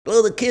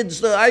Oh, the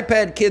kids, the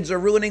iPad kids are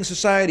ruining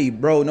society.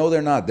 Bro, no,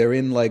 they're not. They're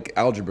in, like,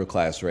 algebra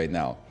class right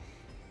now.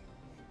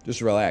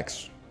 Just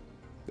relax.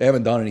 They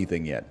haven't done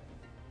anything yet.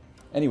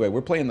 Anyway,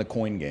 we're playing the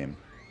coin game.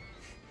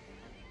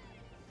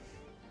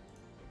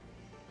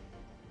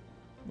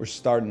 We're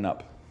starting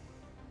up.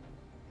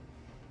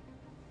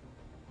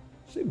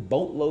 See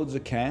boatloads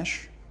of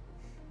cash?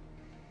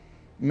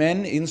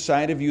 Men,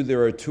 inside of you,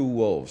 there are two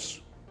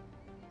wolves.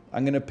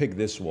 I'm going to pick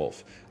this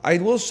wolf. I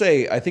will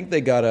say, I think they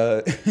got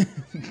to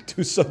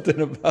do something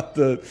about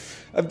the...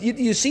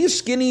 You see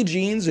skinny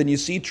jeans and you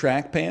see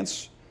track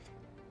pants?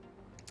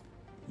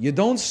 You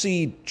don't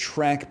see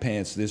track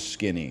pants this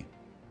skinny.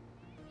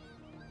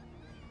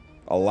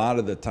 A lot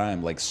of the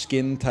time, like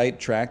skin-tight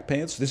track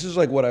pants. This is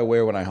like what I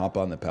wear when I hop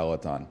on the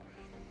Peloton.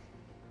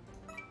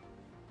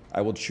 I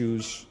will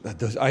choose...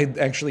 I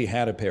actually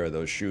had a pair of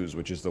those shoes,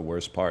 which is the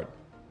worst part.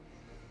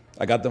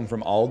 I got them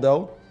from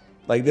Aldo.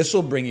 Like, this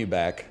will bring you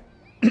back.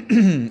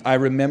 I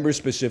remember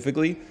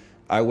specifically,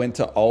 I went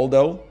to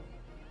Aldo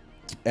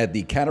at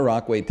the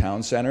Cataraqui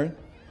Town Center.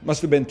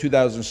 Must have been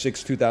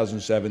 2006,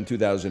 2007,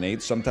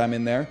 2008, sometime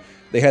in there.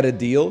 They had a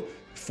deal,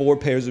 4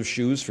 pairs of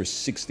shoes for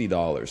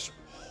 $60.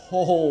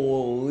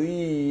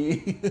 Holy.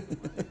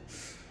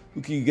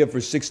 Who can you get for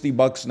 60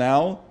 bucks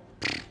now?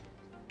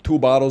 2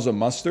 bottles of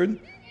mustard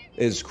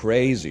is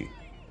crazy.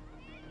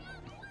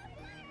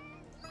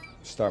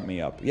 Start me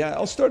up. Yeah,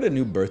 I'll start a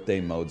new birthday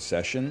mode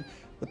session.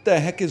 What the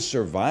heck is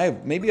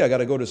survive? Maybe I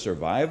gotta go to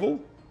survival?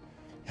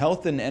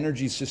 Health and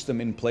energy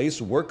system in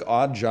place. Work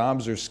odd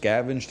jobs or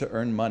scavenge to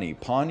earn money.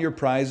 Pawn your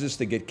prizes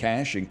to get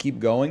cash and keep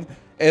going.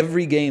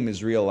 Every game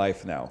is real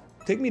life now.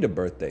 Take me to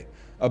birthday.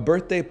 A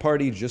birthday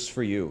party just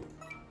for you.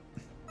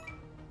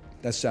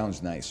 That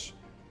sounds nice.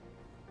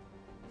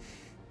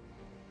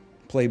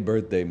 Play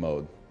birthday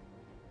mode.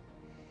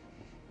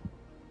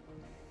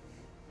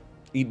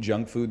 Eat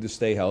junk food to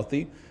stay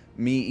healthy.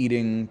 Me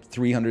eating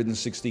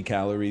 360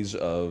 calories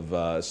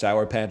of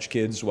Sour Patch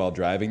Kids while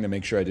driving to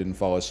make sure I didn't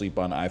fall asleep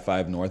on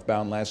I-5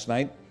 northbound last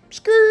night.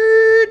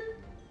 Skirt!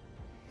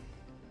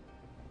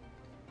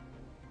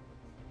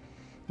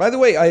 By the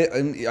way,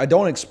 I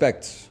don't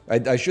expect...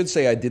 I should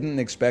say I didn't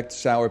expect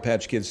Sour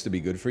Patch Kids to be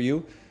good for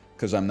you,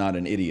 because I'm not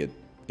an idiot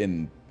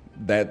in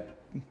that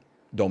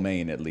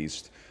domain, at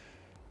least.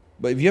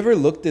 But have you ever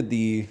looked at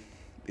the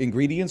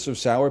ingredients of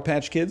Sour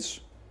Patch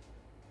Kids?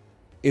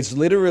 It's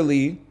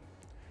literally...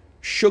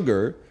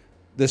 sugar.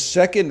 The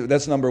second,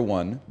 that's number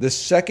one. The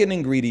second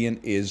ingredient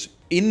is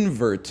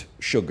invert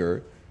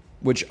sugar,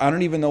 which I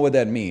don't even know what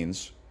that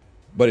means,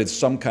 but it's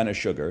some kind of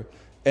sugar.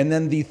 And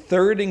then the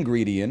third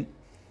ingredient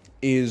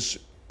is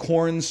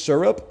corn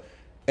syrup,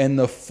 and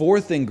the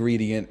fourth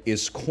ingredient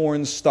is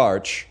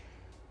cornstarch.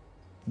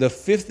 The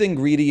fifth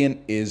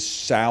ingredient is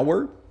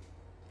sour.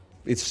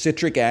 It's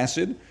citric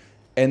acid.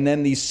 And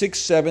then the 6th,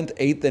 7th,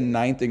 8th, and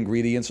 9th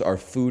ingredients are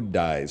food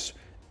dyes.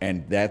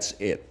 And that's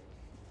it.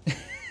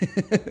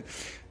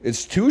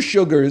 It's 2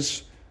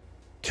 sugars,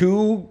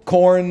 2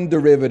 corn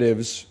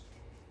derivatives,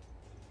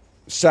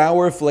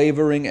 sour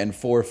flavoring, and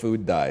 4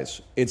 food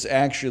dyes. It's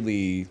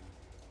actually...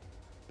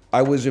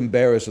 I was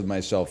embarrassed with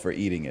myself for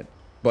eating it.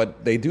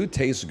 But they do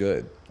taste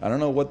good. I don't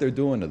know what they're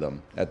doing to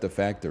them at the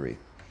factory.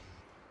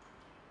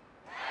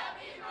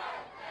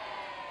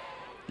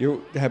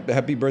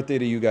 Happy birthday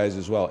to you guys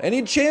as well.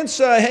 Any chance,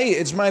 hey,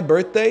 it's my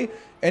birthday.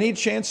 Any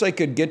chance I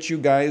could get you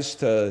guys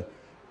to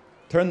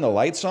turn the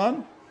lights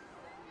on?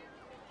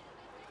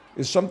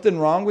 Is something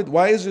wrong with...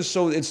 Why is this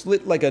so... It's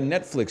lit like a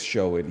Netflix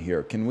show in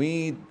here. Can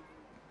we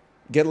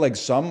get like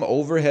some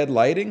overhead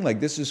lighting?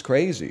 Like, this is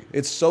crazy.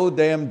 It's so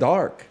damn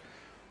dark.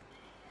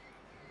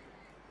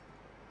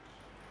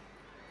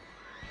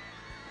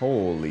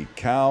 Holy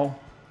cow.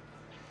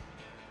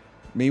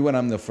 Me when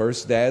I'm the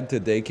first dad to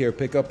daycare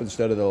pickup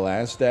instead of the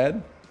last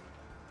dad?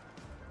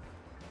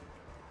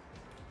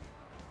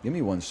 Give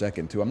me 1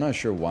 second, too. I'm not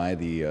sure why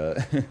the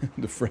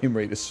the frame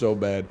rate is so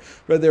bad.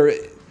 But they're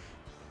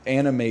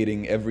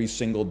animating every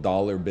single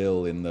dollar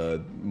bill in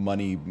the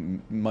money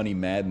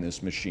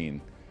madness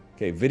machine.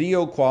 Okay,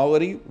 video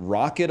quality,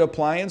 Rocket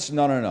appliance.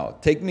 No.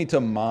 Take me to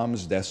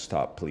mom's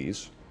desktop,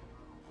 please.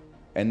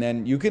 And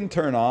then you can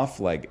turn off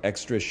like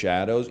extra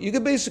shadows. You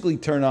can basically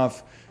turn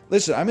off...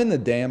 Listen, I'm in the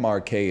damn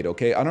arcade,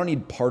 okay? I don't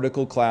need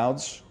particle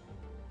clouds.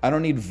 I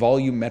don't need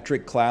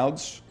volumetric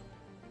clouds.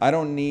 I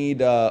don't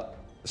need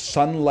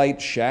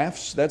sunlight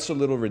shafts. That's a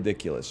little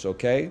ridiculous,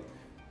 okay?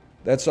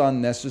 That's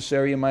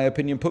unnecessary in my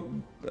opinion.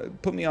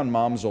 Put me on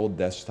mom's old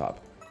desktop.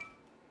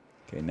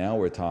 Okay, now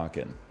we're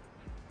talking.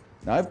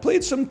 Now, I've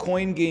played some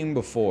coin game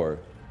before.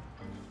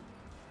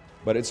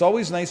 But it's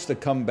always nice to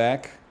come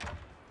back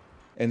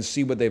and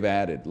see what they've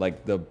added.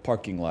 Like the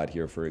parking lot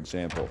here, for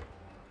example.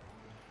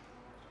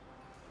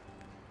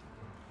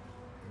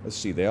 Let's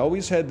see, they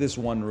always had this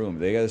one room.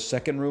 They got a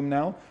second room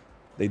now?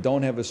 They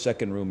don't have a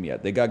second room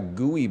yet. They got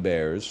gooey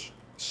bears,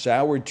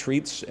 sour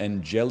treats,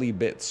 and jelly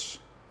bits.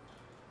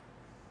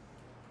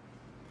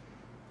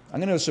 I'm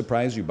going to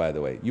surprise you, by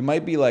the way. You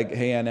might be like,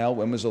 hey, NL,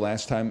 when was the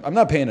last time? I'm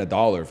not paying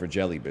 $1 for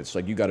jelly bits.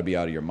 Like, you got to be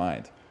out of your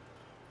mind.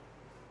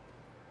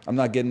 I'm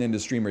not getting into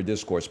streamer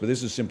discourse, but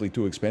this is simply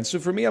too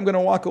expensive for me. I'm going to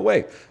walk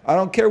away. I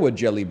don't care what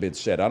Jelly Bit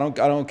said. I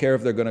don't care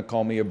if they're going to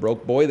call me a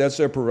broke boy. That's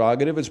their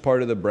prerogative. It's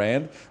part of the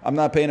brand. I'm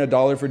not paying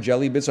 $1 for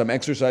Jelly Bits. I'm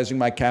exercising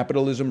my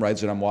capitalism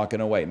rights, and I'm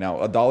walking away. Now,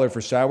 $1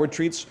 for sour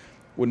treats,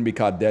 wouldn't be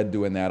caught dead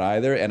doing that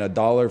either. And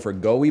 $1 for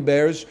Goey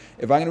Bears.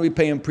 If I'm going to be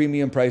paying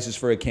premium prices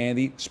for a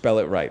candy, spell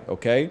it right,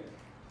 okay?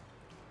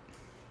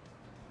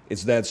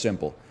 It's that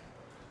simple.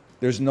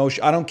 There's no,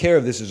 I don't care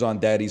if this is on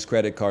Daddy's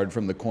credit card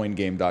from the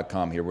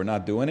coingame.com here. We're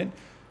not doing it.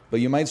 But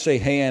you might say,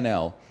 hey,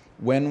 NL,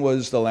 when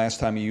was the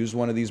last time you used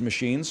one of these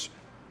machines?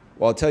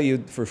 Well, I'll tell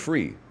you for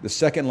free. The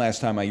second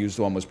last time I used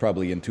one was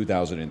probably in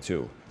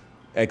 2002.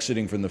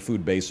 Exiting from the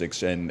Food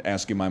Basics and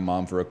asking my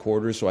mom for a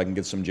quarter so I can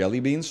get some jelly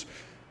beans.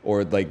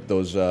 Or like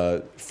those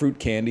fruit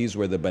candies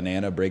where the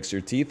banana breaks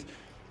your teeth.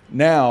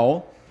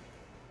 Now,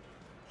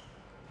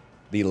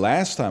 the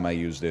last time I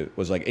used it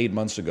was like 8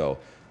 months ago.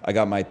 I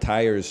got my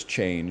tires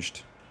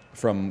changed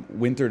from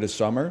winter to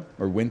summer,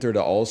 or winter to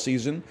all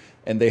season,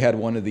 and they had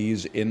one of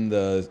these in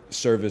the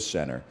service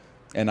center,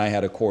 and I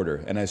had a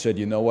quarter, and I said,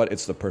 you know what,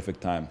 it's the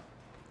perfect time.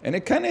 And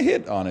it kind of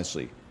hit,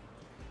 honestly.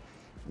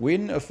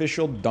 Win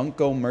official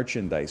Dunko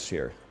merchandise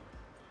here.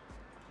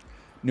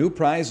 New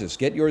prizes.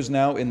 Get yours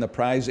now in the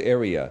prize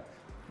area.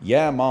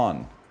 Yeah,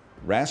 Mon.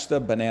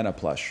 Rasta banana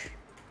plush.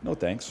 No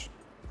thanks.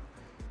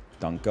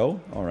 Dunko,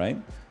 all right.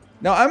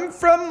 Now, I'm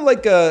from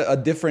like a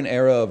different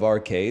era of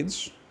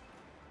arcades.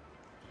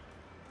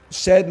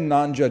 Said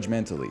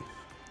non-judgmentally.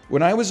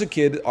 When I was a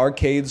kid,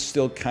 arcades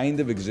still kind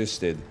of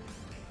existed.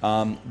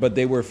 But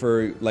they were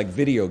for like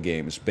video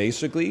games,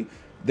 basically.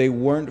 They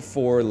weren't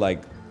for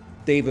like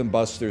Dave &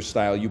 Buster's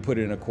style. You put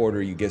in a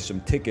quarter, you get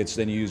some tickets,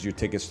 then you use your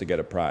tickets to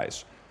get a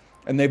prize.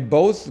 And they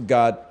both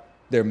got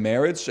their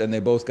merits and they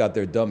both got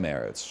their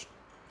demerits.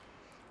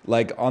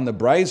 Like on the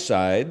bright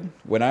side,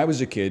 when I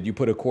was a kid, you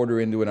put a quarter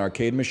into an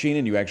arcade machine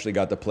and you actually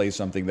got to play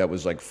something that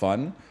was like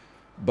fun.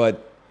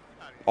 But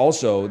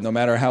also, no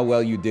matter how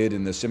well you did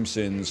in the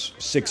Simpsons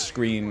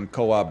 6-screen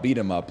co-op beat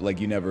 'em up,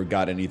 like you never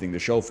got anything to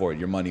show for it.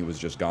 Your money was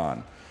just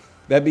gone.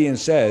 That being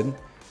said,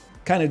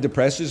 kind of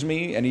depresses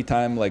me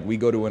anytime like we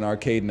go to an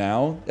arcade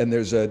now and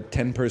there's a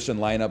 10-person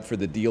lineup for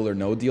the Deal or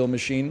No Deal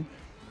machine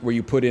where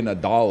you put in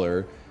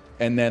 $1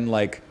 and then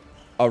like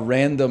a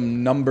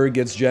random number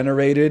gets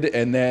generated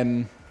and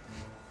then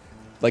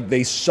like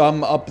they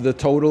sum up the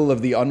total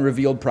of the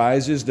unrevealed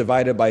prizes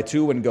divided by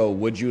 2 and go,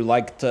 would you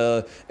like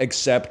to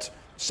accept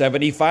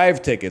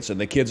 75 tickets? And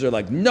the kids are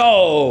like,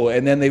 no!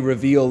 And then they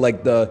reveal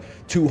like the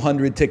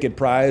 200 ticket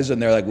prize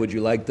and they're like, would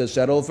you like to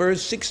settle for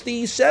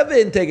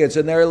 67 tickets?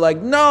 And they're like,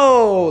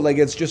 no! Like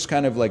it's just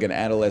kind of like an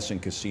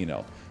adolescent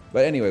casino.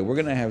 But anyway, we're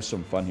gonna have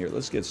some fun here.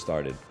 Let's get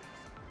started.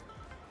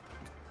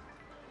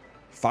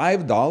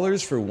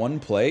 $5 for one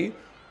play?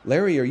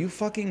 Larry, are you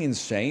fucking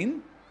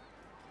insane?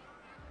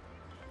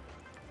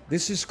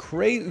 This is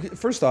crazy.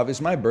 First off,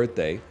 it's my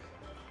birthday.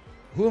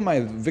 Who am I,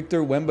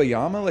 Victor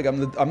Wembanyama? Like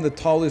I'm the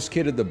tallest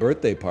kid at the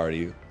birthday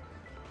party.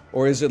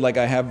 Or is it like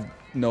I have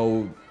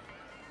no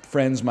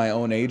friends my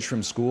own age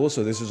from school,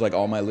 so this is like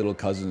all my little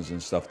cousins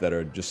and stuff that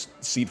are just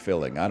seat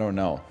filling? I don't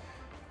know.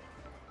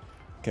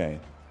 Okay.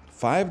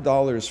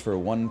 $5 for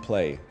one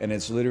play, and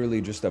it's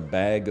literally just a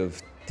bag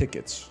of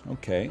tickets.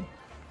 Okay.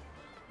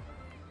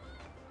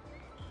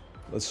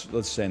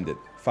 Let's send it.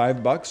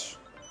 $5?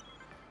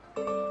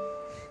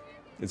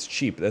 It's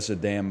cheap. That's a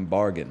damn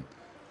bargain.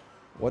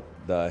 What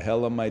the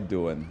hell am I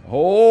doing?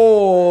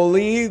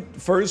 Holy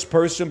first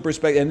person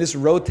perspective. And this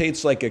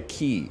rotates like a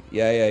key.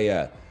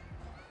 Yeah.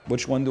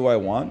 Which one do I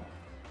want?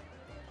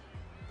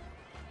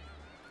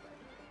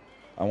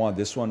 I want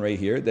this one right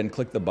here. Then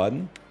click the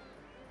button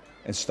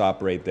and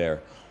stop right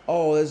there.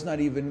 Oh, that's not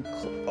even...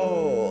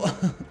 Oh.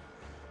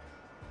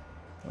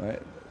 All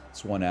right.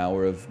 It's 1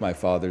 hour of my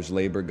father's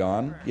labor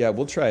gone. Yeah,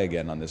 we'll try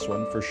again on this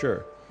one for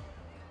sure.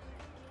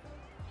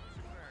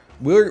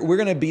 We're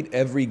going to beat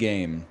every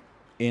game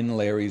in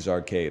Larry's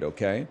arcade,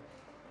 okay?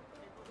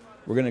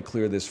 We're going to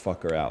clear this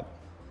fucker out.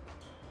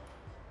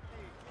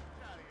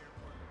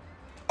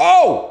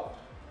 Oh!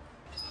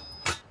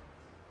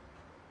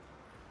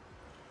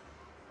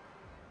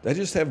 Did I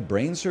just have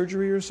brain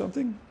surgery or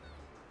something?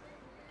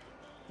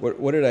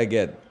 What did I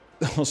get?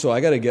 Also, I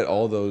got to get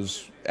all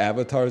those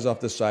avatars off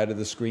the side of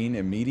the screen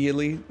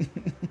immediately.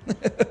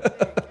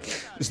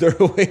 Is there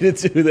a way to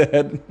do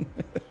that?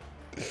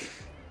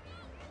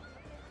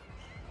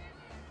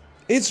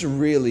 It's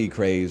really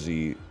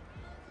crazy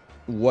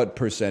what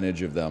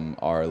percentage of them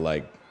are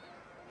like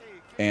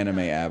anime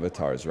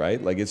avatars,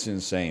 right? Like it's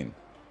insane.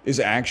 It's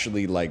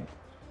actually like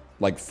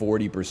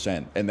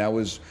 40%. And that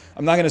was,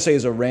 I'm not going to say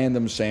it's a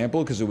random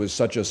sample because it was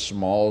such a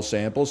small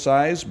sample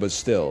size, but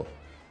still.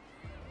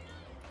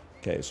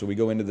 Okay, so we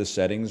go into the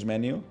settings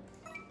menu.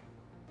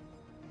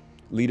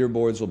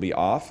 Leaderboards will be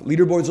off.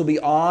 Leaderboards will be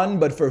on,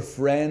 but for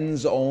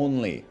friends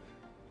only.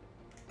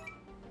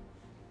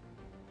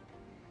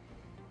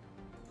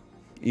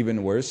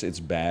 Even worse, it's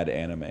bad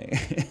anime.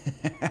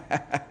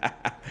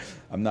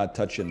 I'm not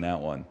touching that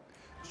one.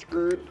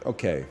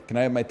 Okay, can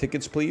I have my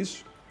tickets,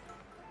 please?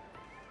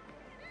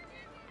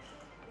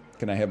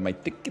 Can I have my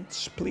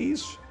tickets,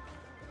 please?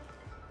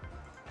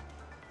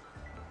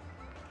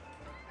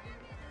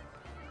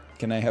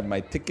 Can I have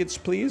my tickets,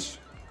 please?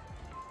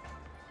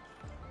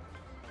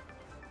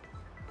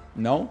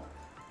 No?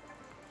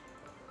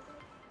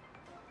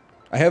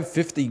 I have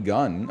 50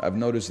 gun. I've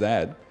noticed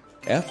that.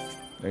 F.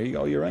 There you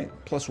go. You're right.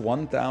 Plus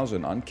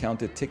 1,000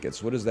 uncounted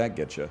tickets. What does that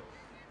get you?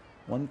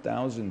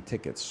 1,000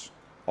 tickets.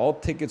 All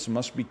tickets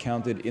must be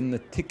counted in the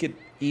ticket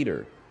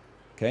eater.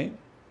 Okay?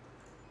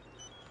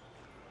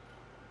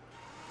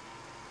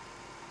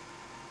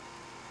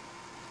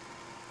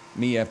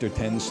 Me after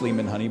 10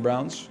 Sleeman Honey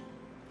Browns.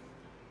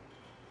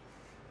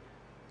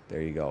 There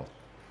you go.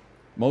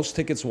 Most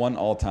tickets won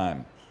all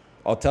time.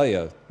 I'll tell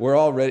you, we're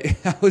already...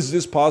 How is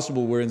this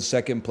possible? We're in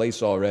second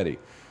place already.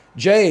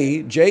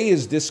 Jay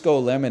is Disco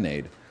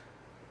Lemonade.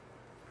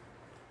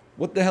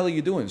 What the hell are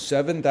you doing?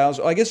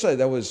 7,000... Oh, I guess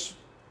that was...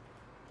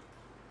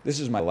 This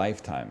is my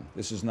lifetime.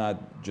 This is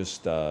not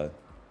just a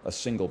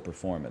single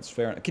performance.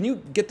 Fair enough. Can you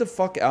get the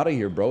fuck out of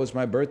here, bro? It's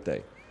my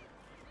birthday.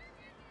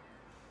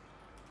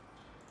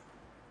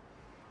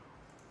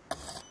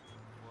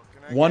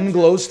 One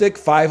glow stick,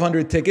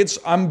 500 tickets.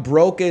 I'm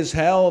broke as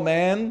hell,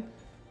 man.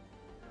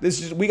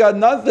 We got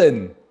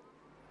nothing.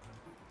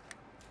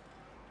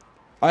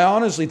 I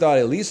honestly thought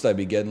at least I'd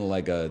be getting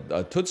like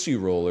a Tootsie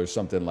Roll or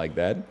something like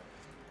that.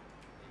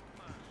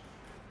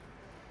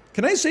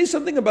 Can I say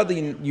something about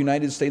the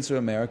United States of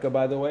America,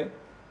 by the way?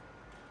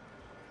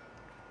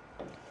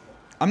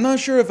 I'm not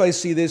sure if I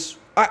see this...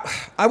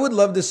 I would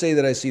love to say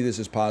that I see this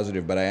as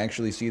positive, but I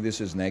actually see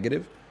this as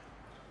negative,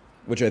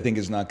 which I think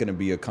is not going to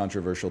be a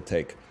controversial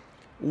take.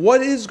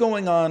 What is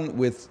going on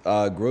with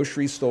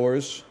grocery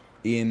stores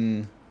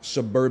in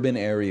suburban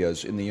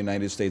areas in the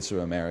United States of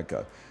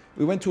America?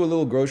 We went to a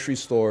little grocery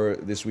store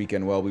this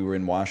weekend while we were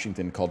in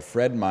Washington called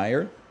Fred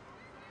Meyer.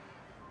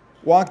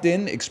 Walked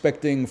in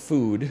expecting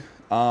food.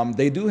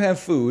 They do have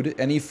food,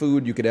 any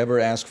food you could ever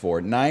ask for.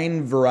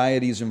 9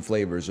 varieties and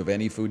flavors of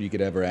any food you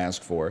could ever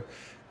ask for.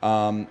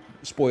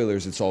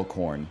 Spoilers, it's all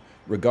corn.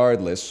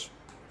 Regardless,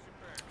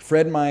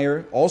 Fred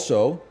Meyer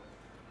also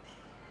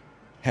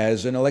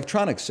has an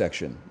electronics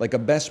section, like a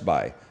Best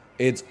Buy.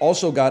 It's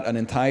also got an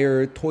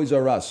entire Toys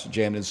R Us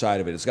jammed inside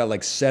of it. It's got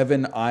like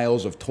 7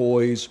 aisles of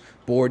toys,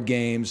 board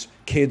games,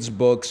 kids'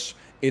 books.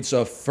 It's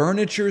a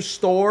furniture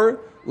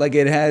store. Like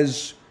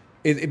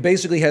it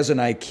basically has an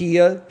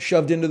IKEA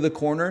shoved into the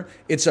corner.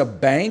 It's a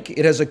bank.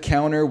 It has a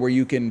counter where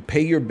you can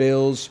pay your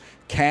bills,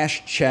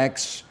 cash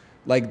checks,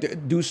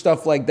 like do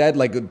stuff like that,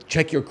 like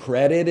check your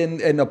credit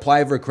and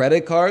apply for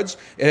credit cards.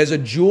 It has a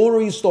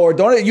jewelry store.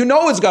 You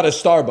know it's got a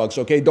Starbucks,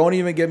 okay? Don't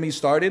even get me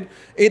started.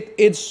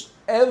 It's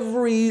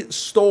every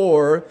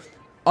store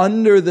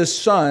under the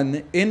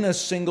sun in a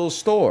single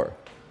store.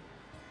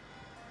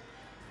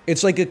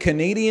 It's like a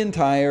Canadian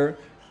Tire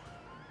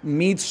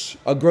meets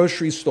a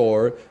grocery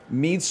store,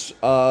 meets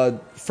a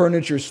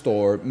furniture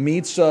store,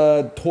 meets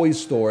a toy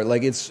store.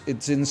 Like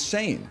it's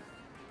insane.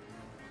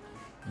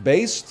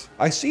 Based?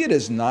 I see it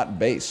as not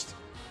based.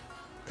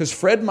 Because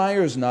Fred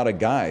Meyer is not a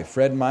guy.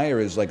 Fred Meyer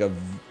is like a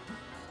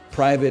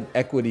private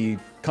equity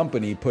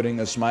company putting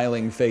a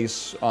smiling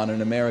face on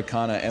an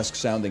Americana-esque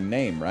sounding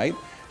name, right?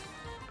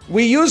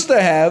 We used to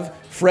have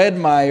Fred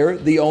Meyer,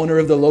 the owner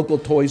of the local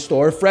toy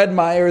store, Fred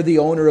Meyer, the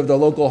owner of the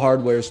local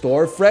hardware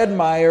store, Fred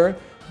Meyer,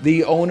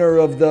 the owner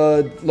of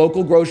the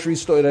local grocery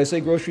store. Did I say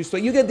grocery store?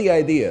 You get the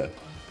idea.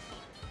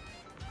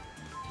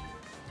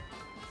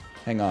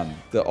 Hang on.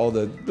 The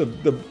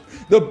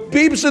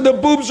beeps and the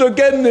boops are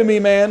getting to me,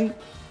 man.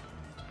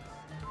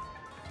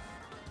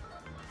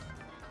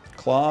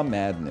 Claw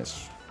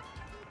madness.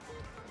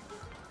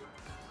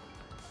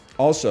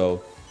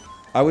 Also,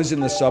 I was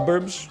in the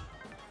suburbs.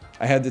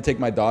 I had to take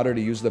my daughter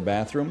to use the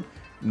bathroom.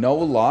 No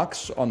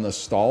locks on the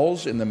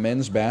stalls in the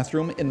men's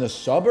bathroom in the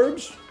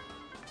suburbs?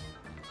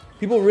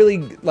 People really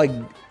like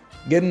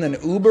getting an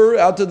Uber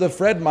out to the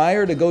Fred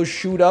Meyer to go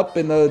shoot up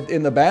in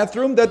the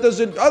bathroom? That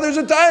doesn't... Oh, there's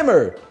a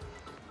timer!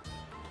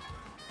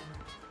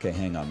 Okay,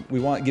 hang on.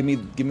 Give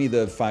me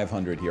the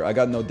 500 here. I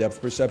got no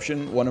depth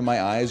perception. One of my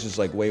eyes is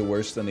like way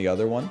worse than the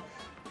other one.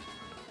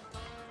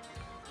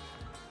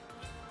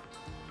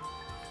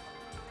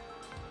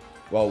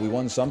 Well, we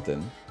won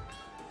something.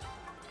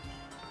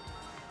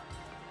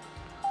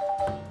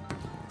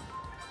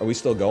 Are we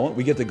still going?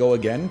 We get to go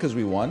again because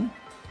we won?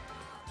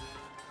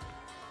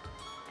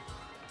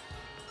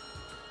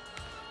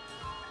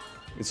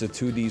 It's a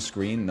 2D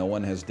screen. No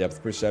one has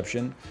depth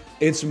perception.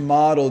 It's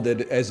modeled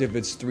as if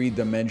it's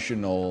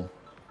 3-dimensional.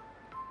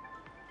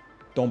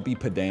 Don't be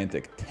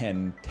pedantic.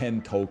 10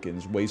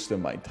 tokens.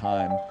 Wasting my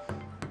time.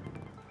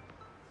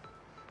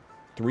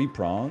 3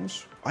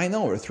 prongs? I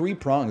know, or 3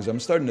 prongs. I'm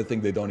starting to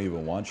think they don't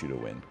even want you to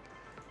win.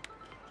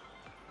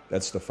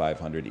 That's the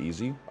 500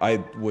 easy. I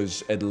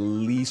was at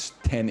least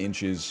 10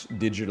 inches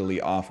digitally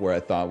off where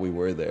I thought we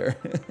were there.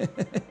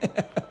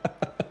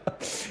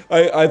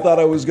 I thought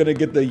I was going to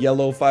get the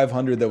yellow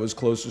 500 that was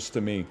closest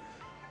to me.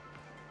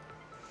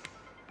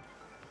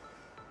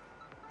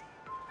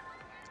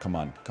 Come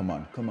on, come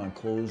on, come on.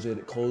 Close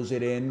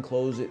it in,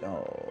 close it.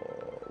 Oh,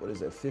 what is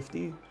that,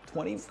 50?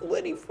 20,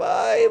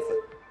 25?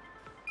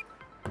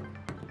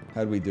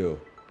 How'd we do?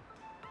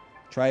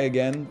 Try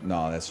again?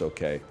 No, that's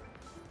okay.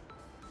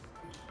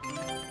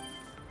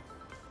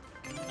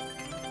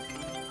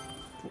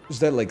 Is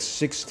that like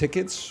 6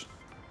 tickets?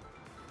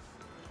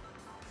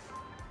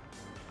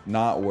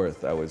 Not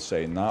worth, I would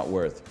say. Not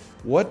worth.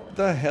 What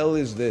the hell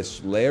is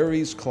this?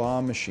 Larry's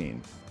Claw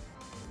Machine.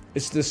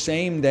 It's the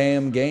same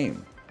damn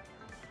game.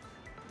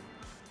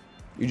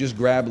 You just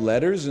grab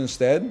letters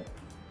instead?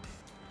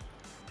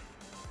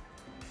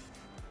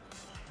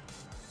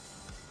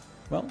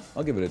 Well,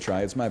 I'll give it a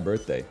try. It's my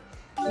birthday.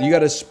 You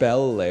gotta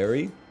spell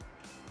Larry.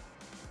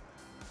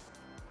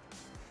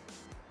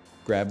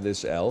 Grab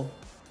this L.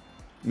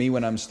 Me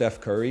when I'm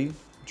Steph Curry,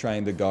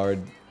 trying to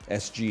guard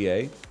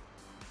SGA.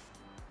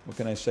 What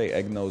can I say?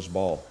 Egg-nose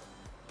ball.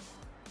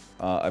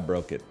 I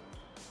broke it.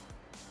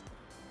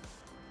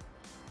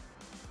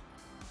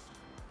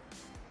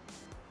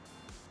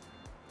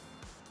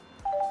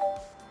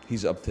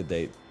 He's up to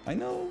date. I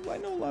know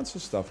lots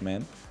of stuff,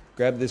 man.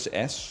 Grab this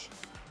S.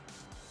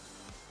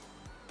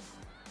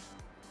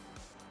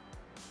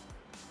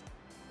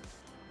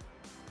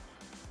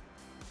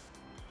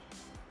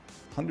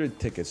 $100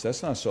 tickets.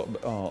 That's not so.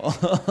 Oh.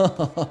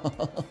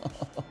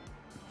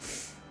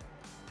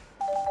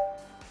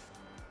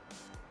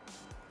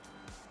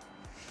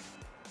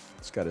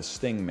 It's got a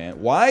sting, man.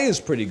 Y is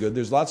pretty good.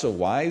 There's lots of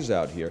Ys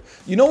out here.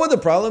 You know what the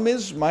problem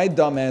is? My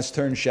dumbass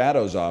turned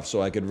shadows off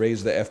so I could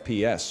raise the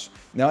FPS.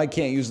 Now I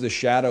can't use the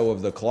shadow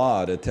of the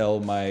claw to tell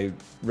my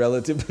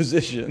relative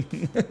position.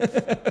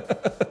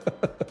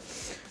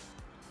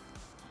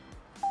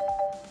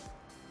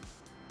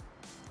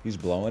 He's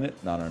blowing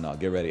it? No, no, no.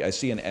 Get ready. I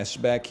see an S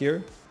back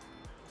here.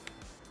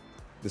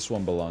 This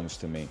one belongs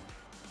to me.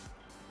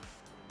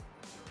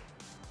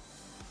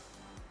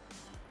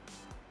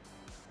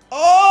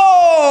 Oh!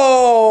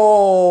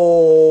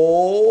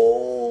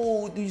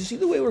 Do you see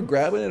the way we're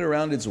grabbing it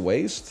around its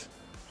waist?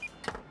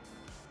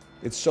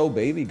 It's so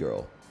baby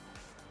girl.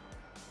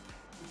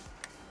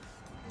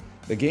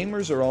 The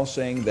gamers are all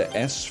saying the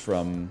S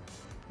from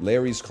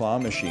Larry's Claw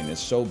Machine is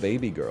so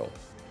baby girl.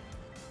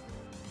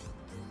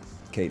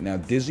 Okay, now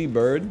Dizzy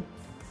Bird.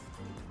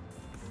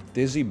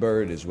 Dizzy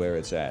Bird is where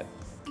it's at.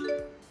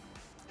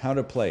 How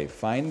to play.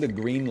 Find the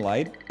green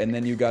light, and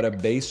then you gotta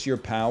base your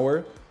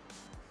power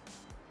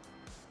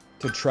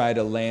to try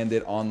to land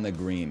it on the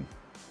green.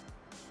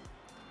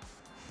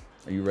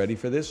 Are you ready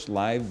for this?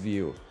 Live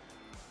view.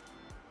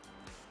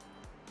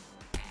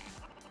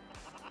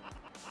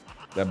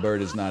 That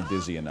bird is not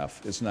dizzy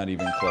enough. It's not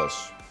even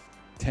close.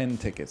 10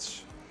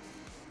 tickets.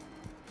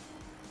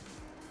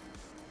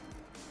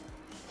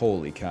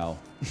 Holy cow.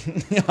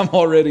 I'm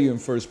already in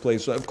first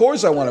place. So of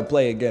course I want to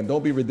play again.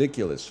 Don't be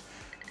ridiculous.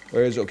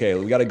 Whereas, okay,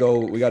 we gotta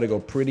go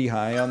pretty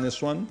high on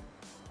this one.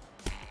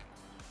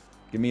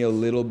 Give me a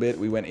little bit.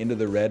 We went into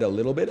the red a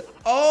little bit.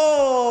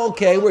 Oh,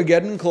 okay, we're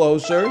getting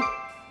closer.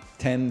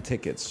 10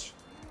 tickets.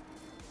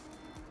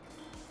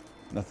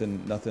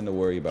 Nothing to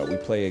worry about. We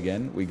play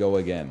again. We go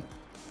again.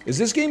 Is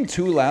this game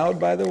too loud,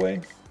 by the way?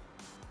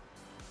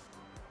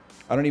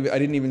 I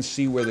didn't even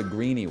see where the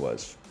greenie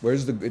was.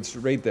 Where's the... It's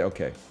right there.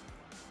 Okay.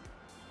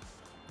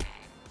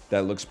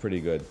 That looks pretty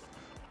good.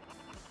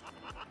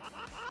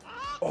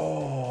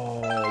 Oh,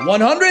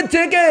 100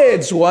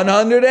 tickets!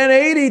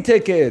 180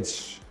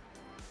 tickets!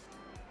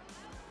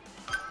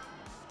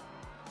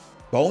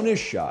 Bonus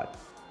shot.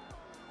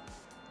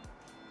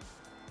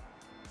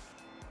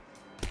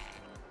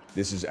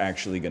 This is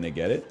actually gonna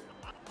get it.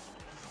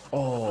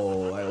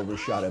 Oh, I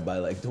overshot it by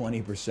like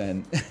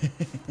 20%.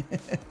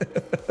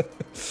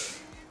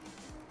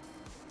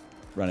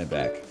 Run it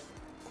back.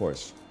 Of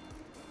course.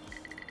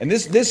 And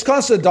this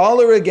costs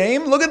 $1 a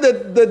game? Look at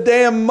the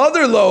damn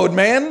mother load,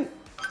 man!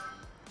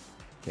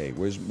 Okay,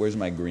 where's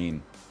my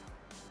green?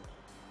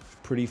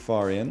 Pretty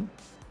far in.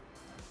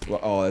 Well,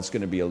 oh, that's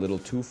gonna be a little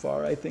too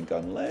far, I think,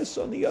 unless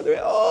on the other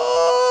end. Oh!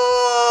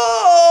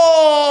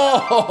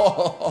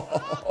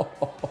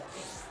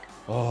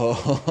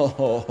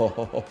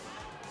 Oh!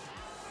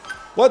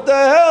 What the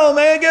hell,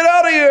 man? Get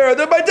out of here!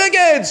 They're my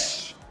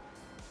tickets!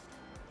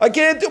 I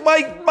can't do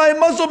my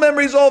muscle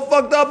memory's all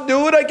fucked up,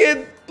 dude. I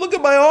can't look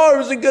at my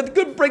arms and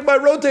could break my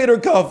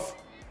rotator cuff.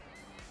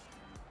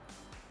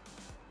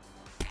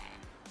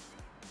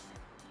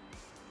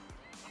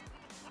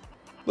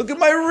 Look at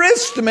my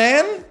wrist,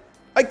 man.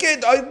 I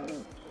can't.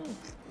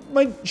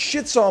 My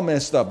shit's all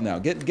messed up now.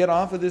 Get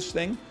off of this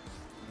thing.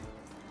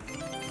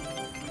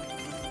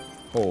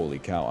 Holy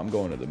cow! I'm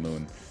going to the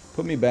moon.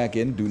 Put me back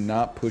in. Do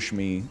not push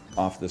me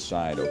off the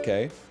side,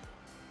 okay?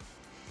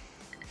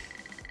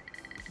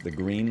 The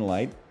green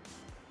light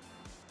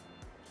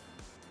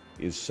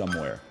is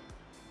somewhere.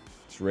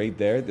 It's right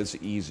there. That's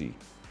easy.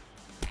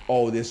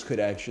 Oh, this could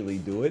actually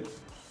do it.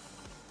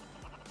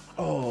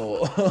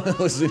 Oh, it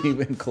wasn't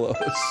even close.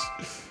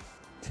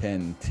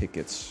 10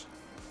 tickets.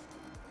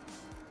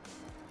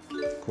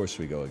 Of course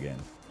we go again.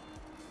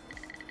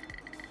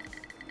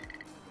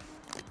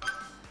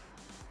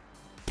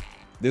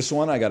 This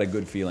one, I got a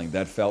good feeling.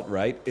 That felt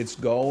right. It's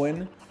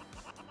going.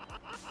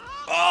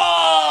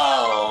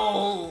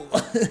 Oh!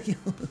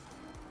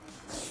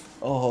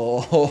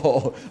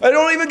 Oh, I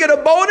don't even get a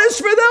bonus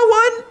for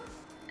that one?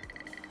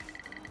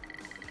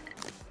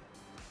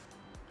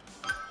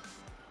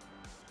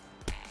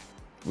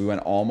 We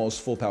went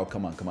almost full power.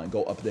 Come on, come on.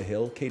 Go up the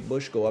hill. Kate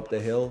Bush, go up the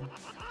hill.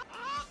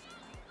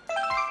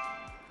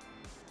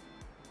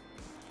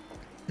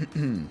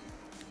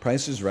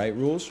 Price is Right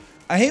rules.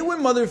 I hate when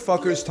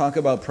motherfuckers talk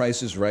about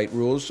Price is Right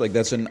rules. Like,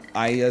 that's an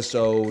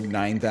ISO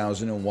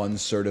 9001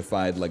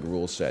 certified, like,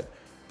 rule set.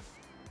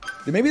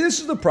 Maybe this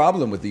is the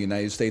problem with the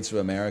United States of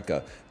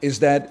America, is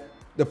that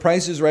the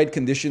Price is Right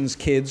conditions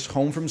kids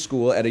home from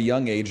school at a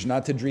young age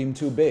not to dream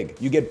too big.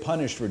 You get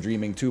punished for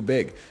dreaming too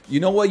big. You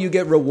know what you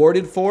get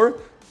rewarded for?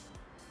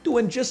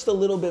 Doing just a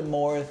little bit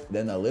more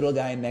than the little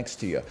guy next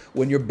to you.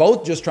 When you're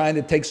both just trying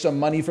to take some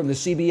money from the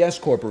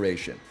CBS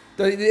Corporation.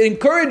 It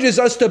encourages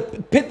us to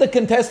pit the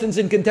contestants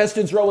in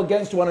contestants row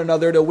against one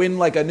another to win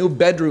like a new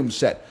bedroom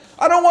set.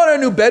 I don't want a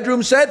new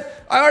bedroom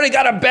set. I already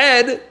got a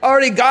bed. I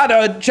already got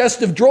a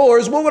chest of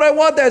drawers. What would I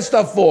want that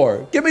stuff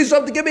for? Give me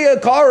something. Give me a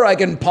car I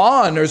can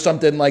pawn or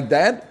something like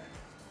that.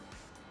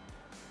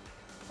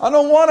 I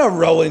don't want a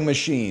rowing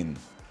machine.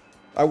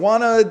 I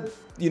want a,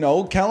 you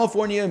know,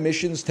 California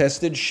emissions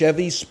tested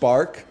Chevy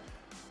Spark.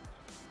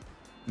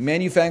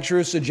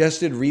 Manufacturer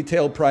suggested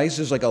retail price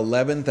is like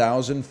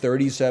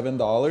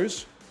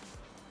 $11,037.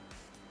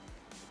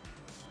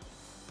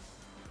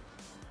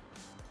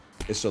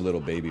 It's a little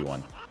baby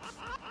one.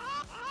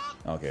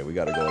 Okay, we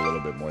got to go a little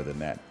bit more than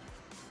that.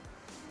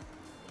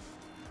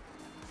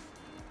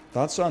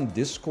 Thoughts on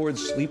Discord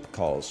sleep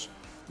calls?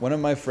 One of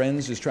my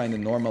friends is trying to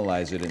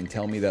normalize it and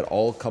tell me that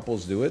all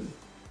couples do it.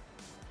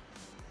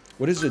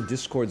 What is a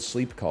Discord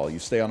sleep call? You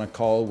stay on a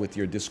call with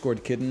your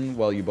Discord kitten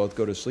while you both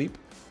go to sleep?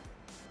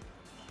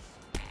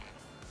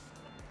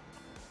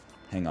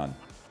 Hang on.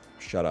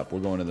 Shut up.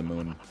 We're going to the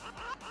moon.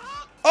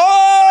 Oh!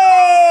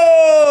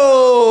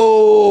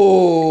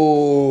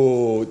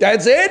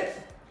 That's it?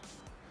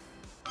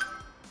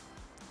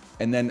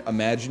 And then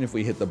imagine if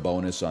we hit the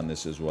bonus on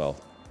this as well.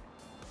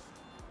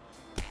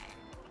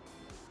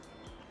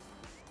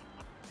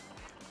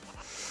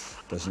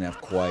 Doesn't have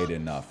quite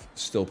enough.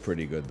 Still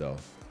pretty good, though.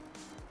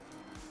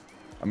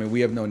 I mean, we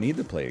have no need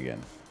to play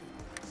again.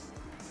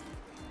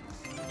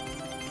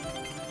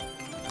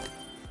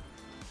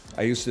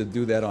 I used to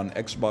do that on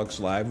Xbox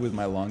Live with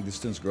my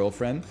long-distance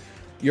girlfriend.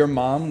 Your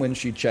mom, when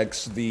she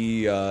checks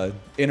the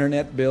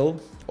internet bill,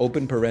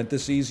 open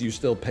parentheses, you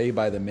still pay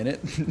by the minute.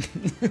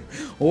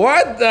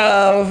 What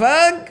the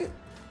fuck?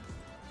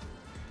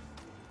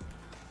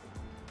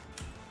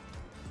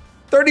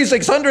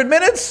 3,600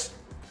 minutes?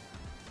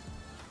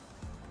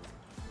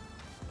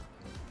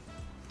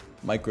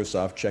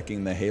 Microsoft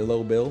checking the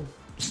Halo bill.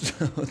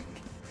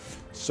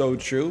 So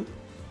true.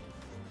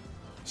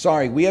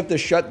 Sorry, we have to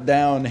shut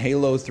down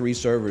Halo 3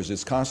 servers.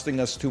 It's costing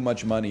us too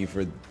much money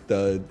for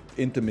the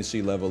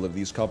intimacy level of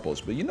these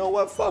couples. But you know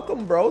what? Fuck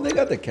them, bro. They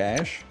got the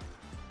cash.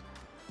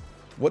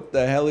 What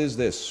the hell is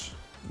this?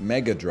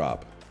 Mega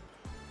drop.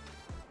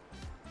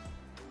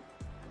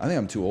 I think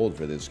I'm too old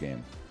for this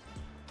game.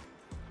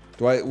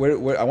 Do I?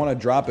 Where I want to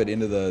drop it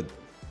into the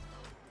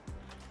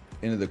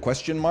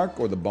question mark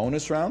or the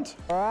bonus round?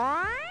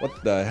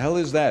 What the hell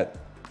is that?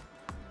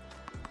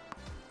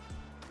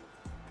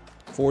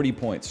 40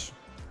 points.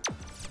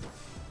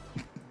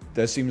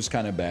 That seems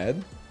kind of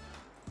bad.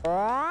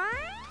 I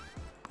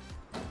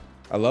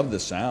love the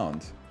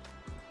sound.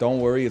 Don't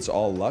worry, it's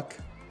all luck.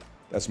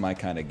 That's my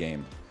kind of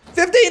game.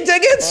 15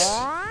 tickets!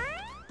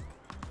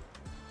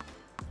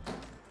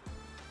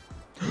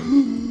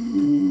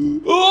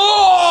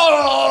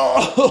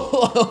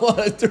 Oh! I want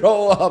to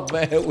throw up,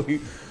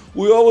 man.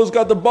 We almost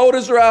got the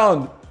bonus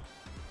round.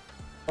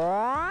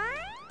 The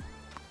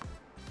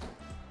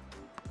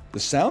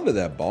sound of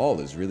that ball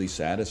is really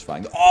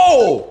satisfying.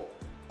 Oh!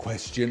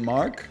 Question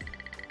mark.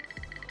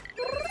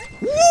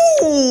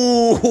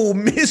 Woo!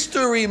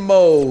 Mystery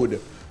mode.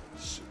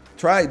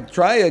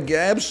 Try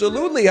again.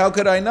 Absolutely. How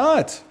could I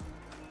not?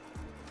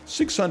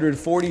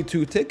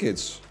 642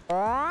 tickets.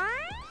 I'm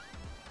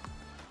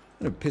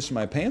gonna piss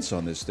my pants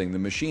on this thing. The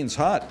machine's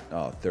hot.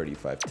 Oh,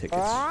 35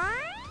 tickets.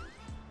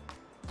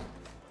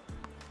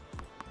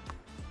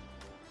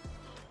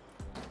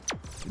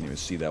 Didn't even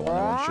see that one.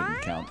 That one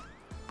shouldn't count.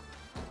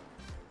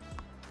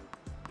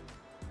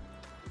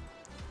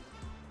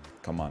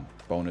 Come on,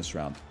 bonus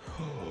round.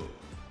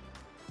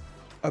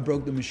 I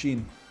broke the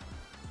machine.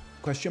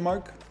 Question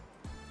mark?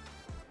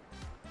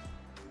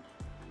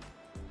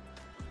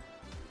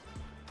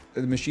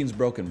 The machine's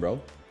broken,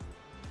 bro.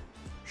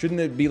 Shouldn't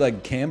it be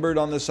like cambered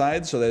on the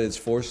side so that it's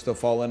forced to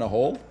fall in a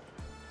hole?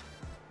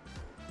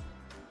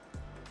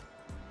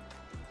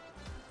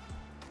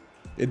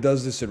 It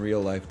does this in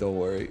real life, don't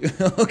worry.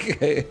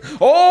 Okay.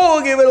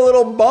 Oh, give it a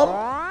little bump.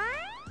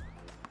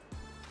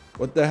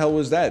 What the hell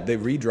was that? They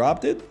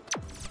redropped it?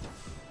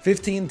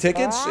 15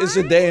 tickets is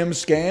a damn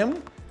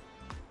scam.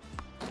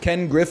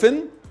 Ken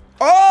Griffin.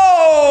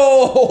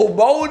 Oh,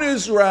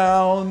 bonus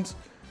round.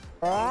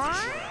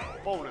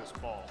 Bonus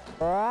ball.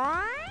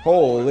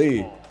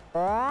 Holy.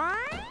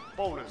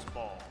 Bonus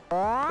ball.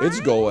 It's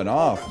going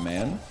off,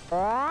 man.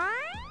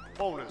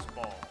 Bonus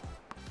ball.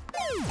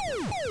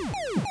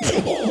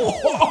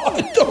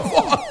 What the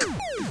fuck?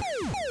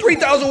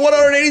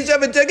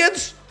 3,187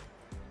 tickets?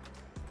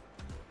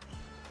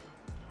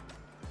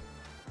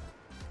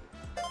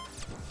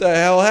 The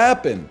hell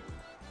happened?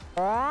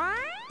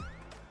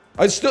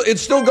 It's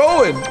still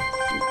going.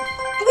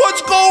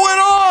 What's going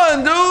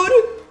on, dude?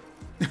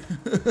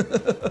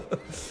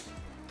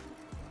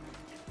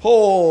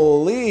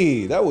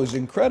 Holy, that was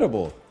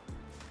incredible.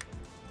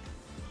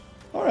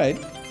 All right.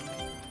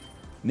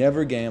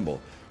 Never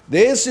gamble.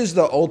 This is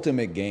the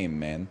ultimate game,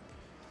 man.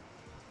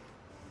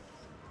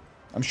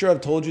 I'm sure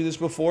I've told you this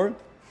before.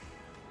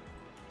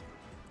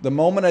 The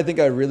moment I think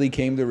I really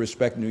came to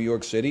respect New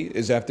York City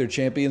is after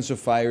Champions of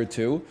Fire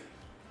 2.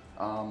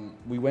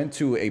 We went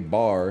to a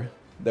bar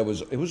that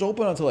was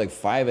open until like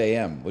 5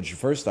 a.m., which at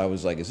first I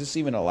was like, is this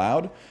even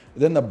allowed?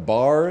 Then the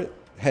bar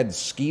had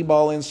skee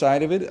ball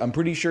inside of it. I'm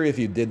pretty sure if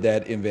you did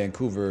that in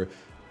Vancouver,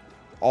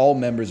 all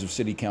members of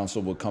city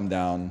council will come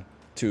down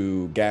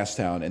to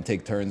Gastown and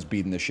take turns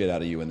beating the shit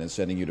out of you and then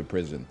sending you to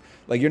prison.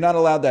 Like, you're not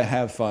allowed to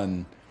have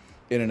fun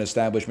in an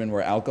establishment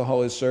where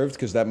alcohol is served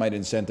because that might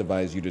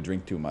incentivize you to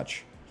drink too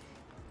much.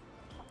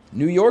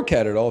 New York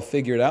had it all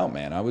figured out,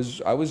 man. I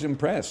was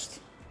impressed.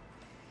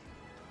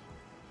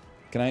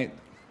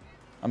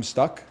 I'm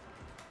stuck?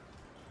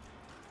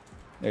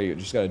 There you go.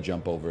 Just got to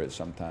jump over it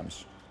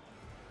sometimes.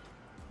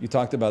 You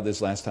talked about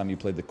this last time you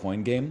played the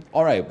coin game.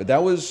 All right, but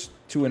that was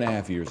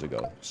 2.5 years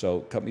ago.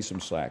 So cut me some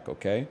slack,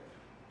 okay?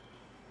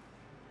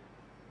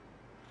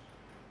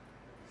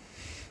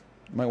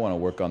 You might want to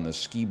work on the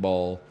skee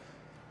ball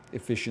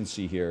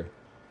efficiency here.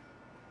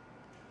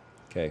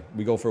 Okay,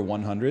 we go for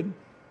 100.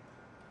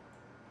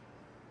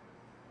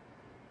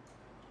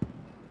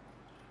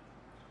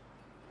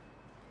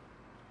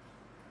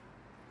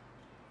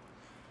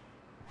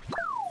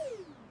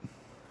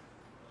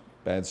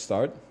 Bad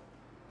start.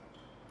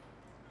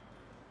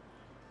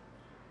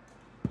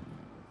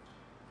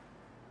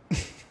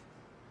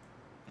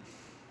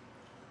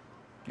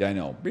 Yeah, I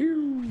know.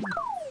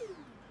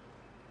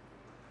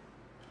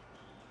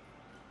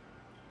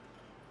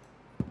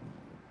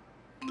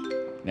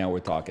 Now we're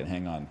talking.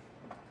 Hang on.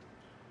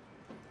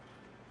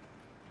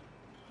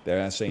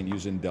 They're saying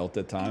using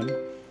Delta time.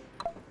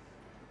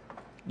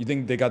 You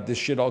think they got this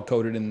shit all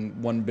coded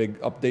in one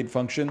big update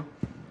function?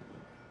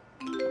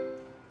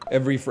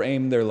 Every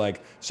frame, they're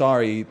like,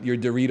 sorry, your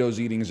Doritos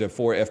eating is at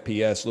 4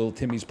 FPS. Little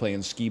Timmy's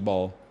playing skee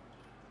ball.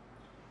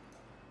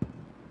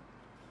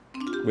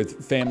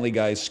 With Family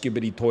Guy's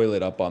Skibbity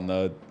Toilet up on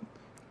the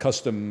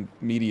custom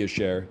media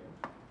share.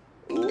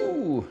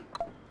 Ooh.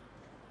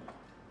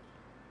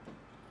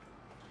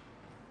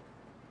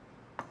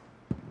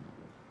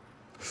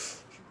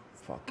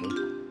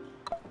 Fucker.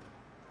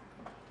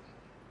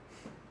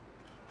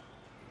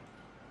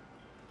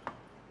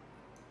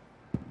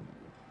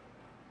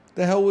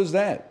 The hell was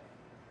that?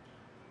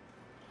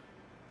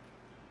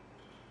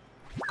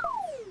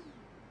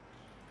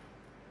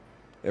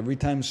 Every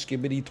time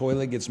Skibbity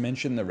Toilet gets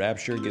mentioned, the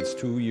Rapture gets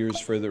 2 years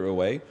further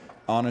away.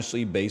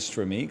 Honestly, based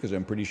for me, because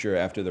I'm pretty sure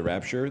after the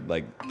Rapture,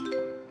 like,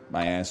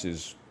 my ass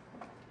is...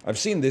 I've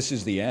seen This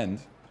Is the End.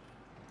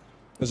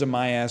 Doesn't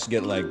my ass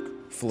get, like,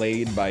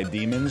 flayed by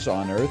demons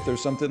on Earth or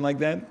something like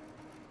that?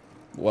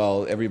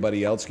 While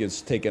everybody else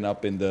gets taken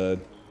up into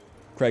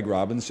Craig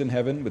Robinson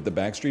heaven with the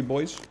Backstreet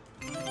Boys?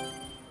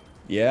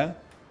 Yeah?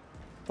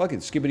 Fuck it.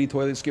 Skibbity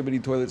Toilet,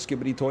 Skibbity Toilet,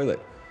 Skibbity Toilet.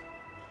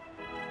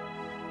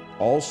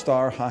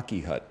 All-Star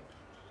Hockey Hut.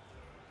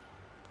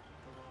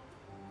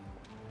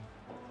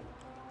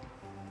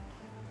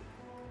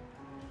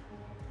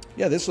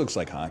 Yeah, this looks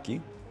like hockey.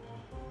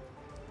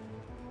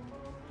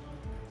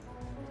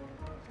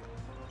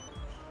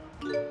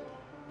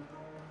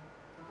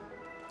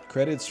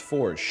 Credits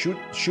 4. Shoot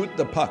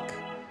the puck.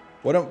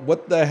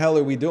 What the hell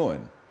are we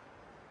doing?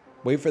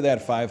 Wait for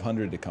that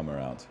 500 to come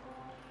around.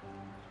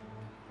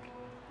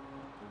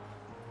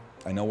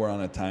 I know we're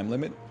on a time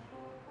limit.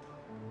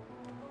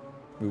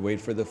 We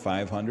wait for the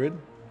 500.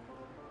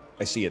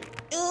 I see it.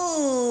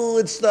 Ooh,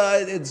 it's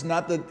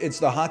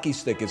the hockey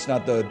stick. It's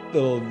not the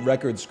little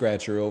record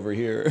scratcher over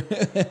here.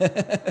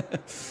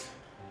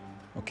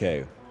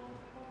 Okay.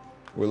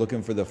 We're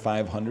looking for the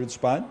 500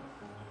 spot.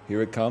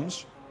 Here it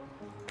comes.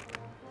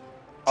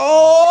 Oh!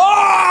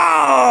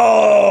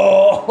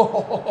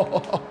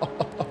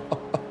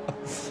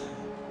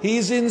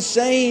 He's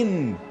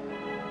insane.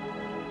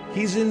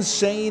 He's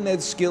insane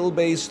at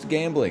skill-based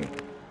gambling.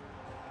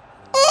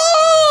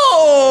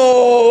 Oh!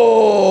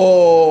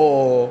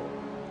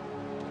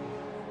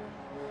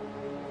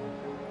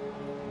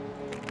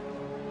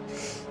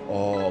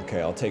 Oh,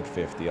 okay, I'll take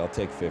 50. I'll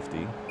take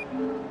 50.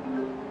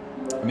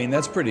 I mean,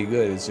 that's pretty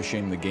good. It's a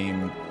shame the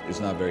game is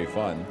not very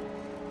fun.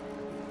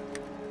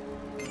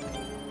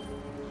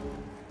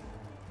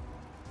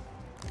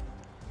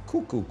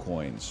 Cuckoo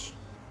coins.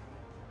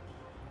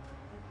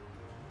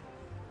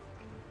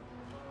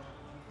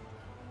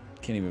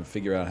 Can't even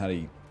figure out how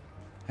to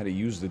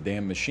use the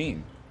damn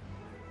machine.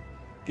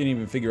 Can't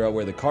even figure out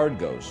where the card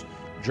goes.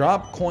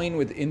 Drop coin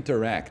with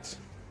interact.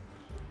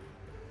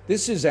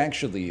 This is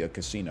actually a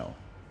casino.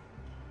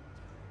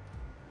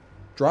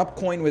 Drop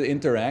coin with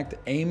interact.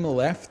 Aim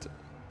left.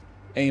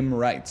 Aim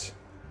right.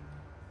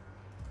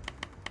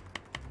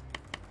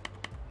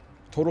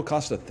 Total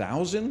cost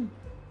 1,000?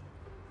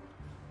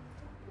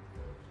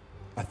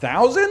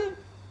 1,000?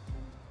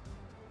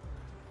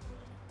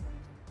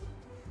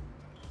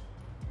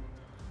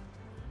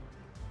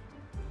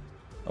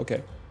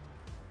 Okay.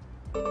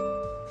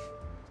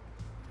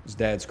 His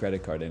dad's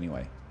credit card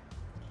anyway.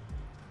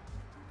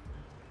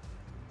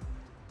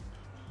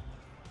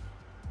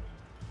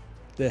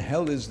 The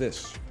hell is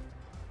this?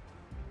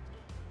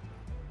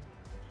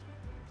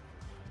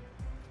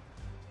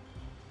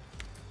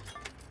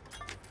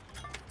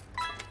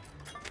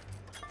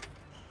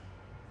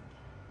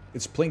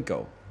 It's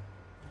Plinko.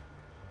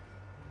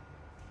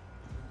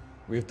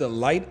 We have to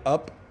light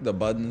up the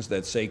buttons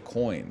that say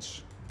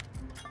coins.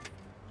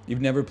 You've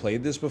never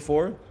played this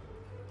before?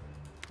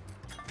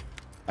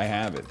 I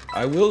have it.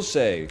 I will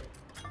say,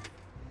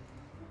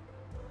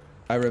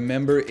 I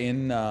remember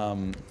in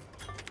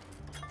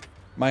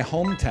my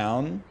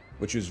hometown,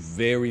 which was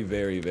very,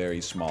 very,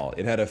 very small.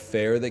 It had a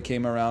fair that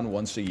came around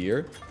once a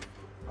year.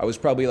 I was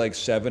probably like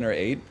 7 or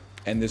 8,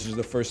 and this is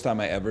the first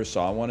time I ever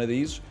saw one of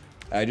these.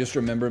 I just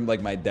remember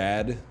like my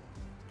dad,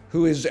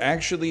 who is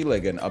actually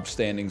like an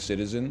upstanding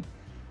citizen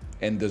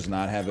and does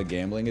not have a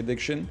gambling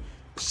addiction,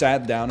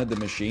 sat down at the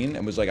machine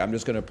and was like, I'm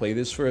just gonna play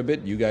this for a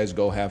bit. You guys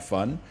go have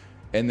fun.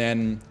 And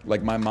then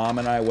like my mom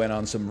and I went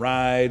on some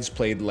rides,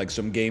 played like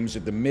some games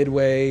at the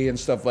Midway and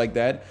stuff like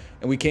that.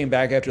 And we came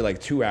back after like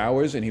 2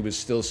 hours and he was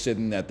still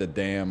sitting at the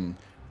damn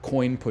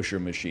coin pusher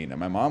machine. And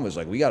my mom was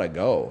like, we gotta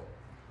go.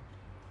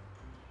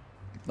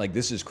 Like,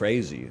 this is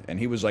crazy. And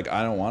he was like,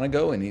 I don't want to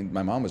go. And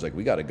my mom was like,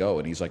 we got to go.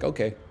 And he's like,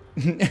 okay.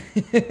 Which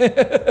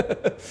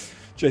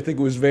I think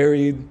was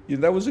very,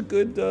 that was a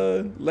good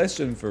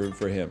lesson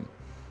for him.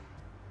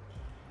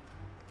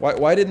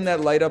 Why didn't that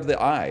light up the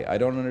eye? I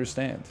don't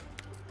understand.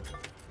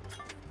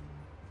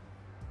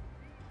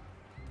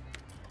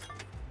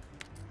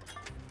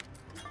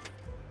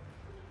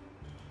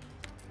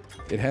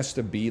 It has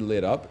to be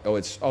lit up? Oh,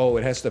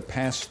 it has to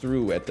pass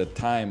through at the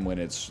time when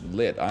it's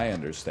lit. I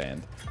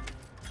understand.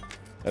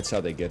 That's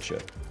how they get you.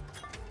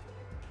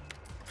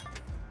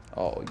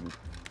 Oh.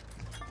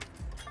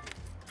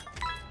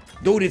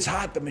 Dude, it's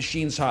hot. The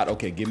machine's hot.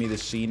 Okay, give me the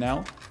C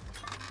now.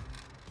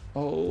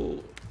 Oh.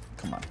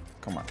 Come on.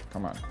 Come on.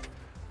 Come on.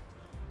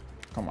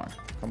 Come on.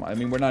 Come on. I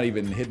mean, we're not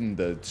even hitting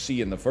the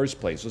C in the first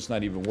place. Let's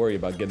not even worry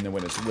about getting it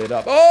when it's lit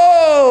up.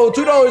 Oh!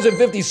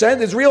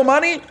 $2.50. It's real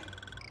money?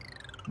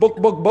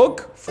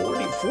 Book.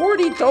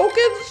 40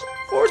 tokens?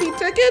 40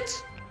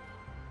 tickets?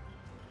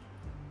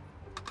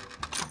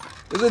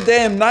 There's a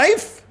damn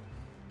knife?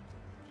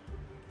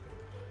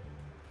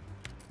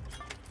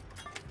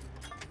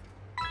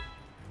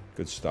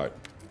 Good start.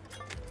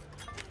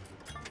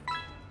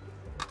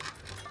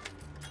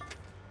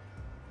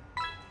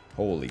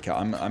 Holy cow,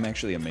 I'm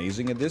actually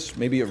amazing at this.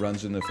 Maybe it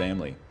runs in the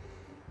family.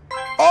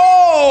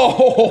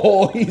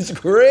 Oh, he's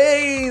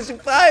crazy.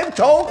 5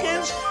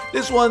 tokens?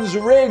 This one's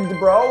rigged,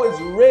 bro. It's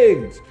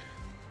rigged.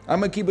 I'm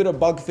gonna keep it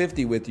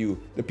 $1.50 with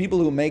you. The people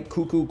who make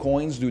cuckoo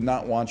coins do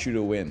not want you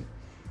to win.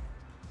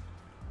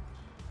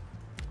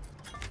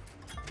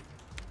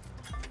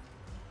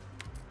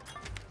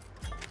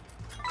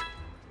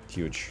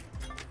 Huge.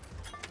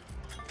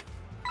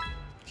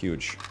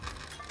 Huge.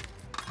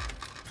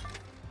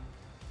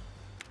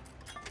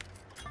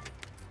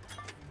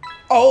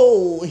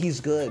 Oh, he's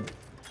good.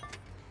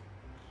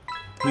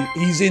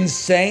 He's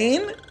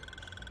insane?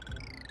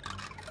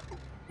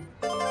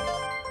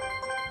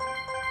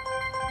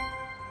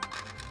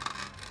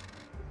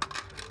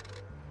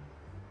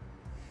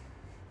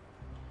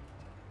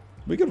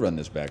 We could run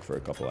this back for a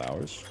couple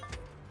hours.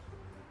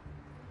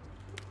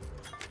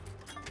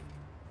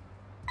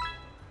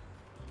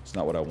 It's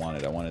not what I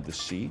wanted. I wanted to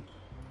see.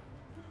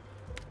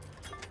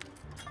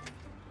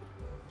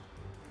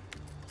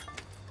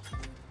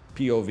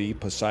 POV,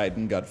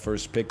 Poseidon got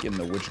first pick in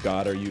the Which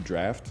God Are You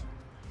draft.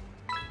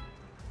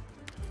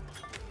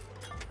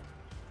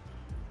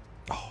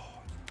 Oh.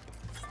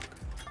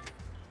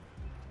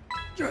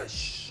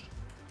 Yes.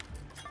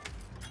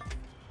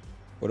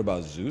 What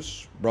about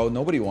Zeus? Bro,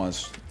 nobody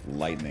wants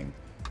lightning.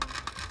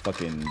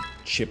 Fucking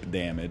chip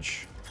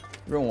damage.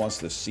 Everyone wants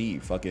to see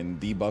fucking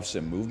debuffs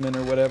and movement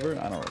or whatever.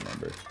 I don't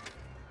remember.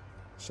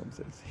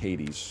 Something.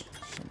 Hades.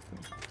 Something.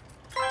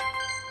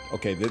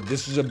 Okay,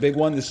 this is a big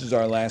one. This is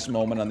our last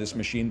moment on this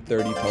machine.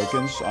 30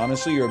 tokens.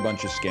 Honestly, you're a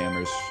bunch of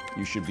scammers.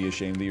 You should be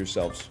ashamed of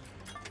yourselves.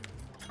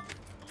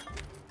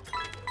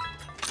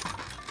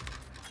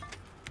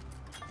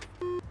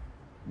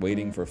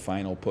 Waiting for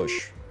final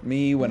push.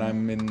 Me when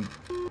I'm in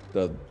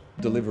the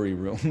delivery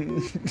room.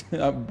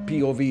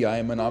 POV, I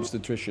am an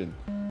obstetrician.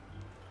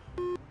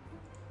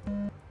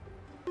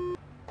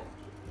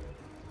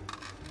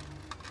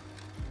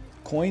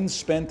 Coins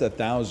spent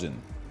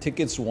 1,000.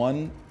 Tickets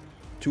won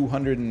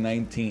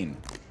 219.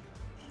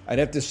 I'd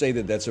have to say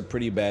that that's a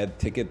pretty bad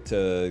ticket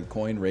to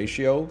coin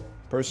ratio.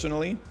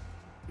 personally.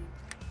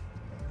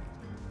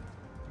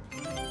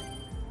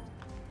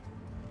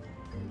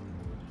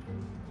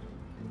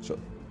 So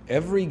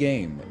every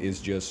game is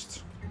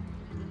just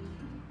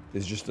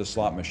a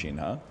slot machine,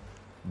 huh?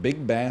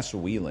 Big Bass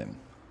Wheelin'.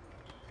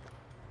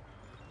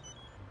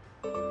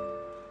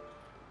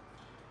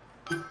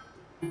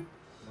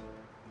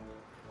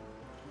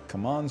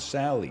 Come on,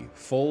 Sally.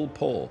 Full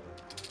pull.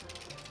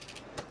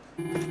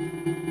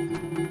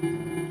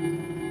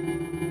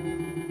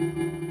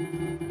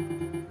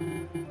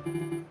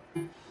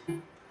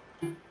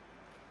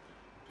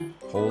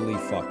 Holy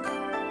fuck.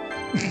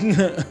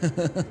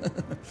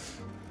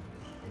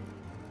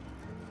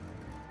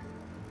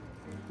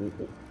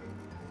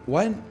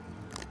 What?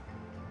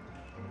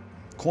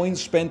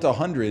 Coins spent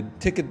 100.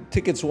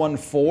 Tickets won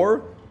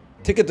 4.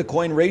 Ticket to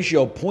coin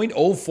ratio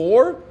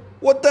 0.04.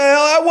 What the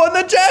hell? I won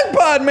the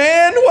jackpot,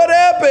 man! What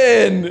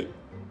happened?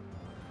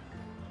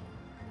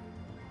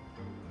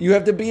 You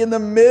have to be in the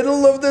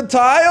middle of the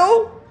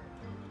tile?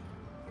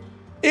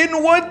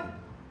 In what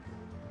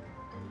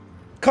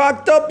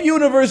cocked up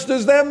universe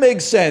does that make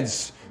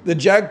sense? The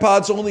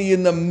jackpot's only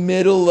in the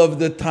middle of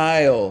the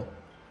tile.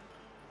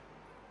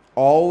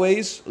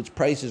 Always, it's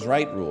Price is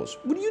Right rules.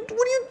 What?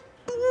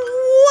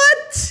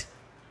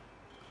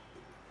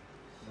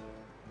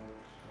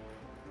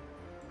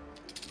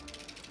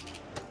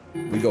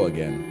 We go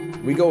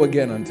again. We go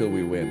again until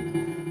we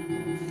win.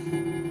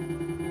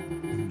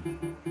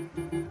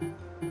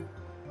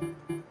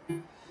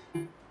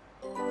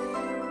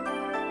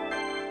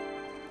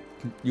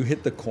 You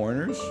hit the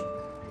corners?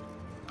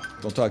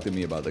 Don't talk to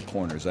me about the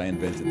corners. I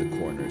invented the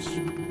corners.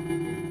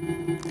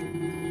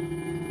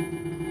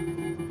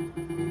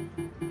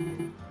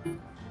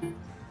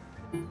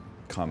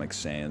 Comic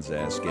Sans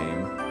ass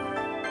game.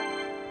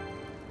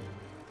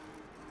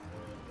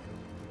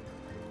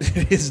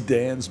 It is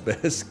Dan's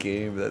best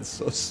game. That's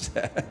so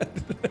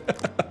sad.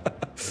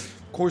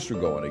 Of course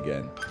we're going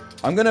again.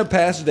 I'm gonna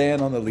pass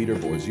Dan on the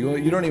leaderboards.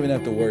 You don't even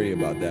have to worry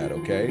about that,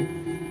 okay?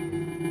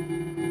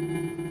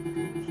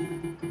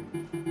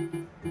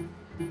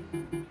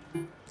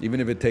 Even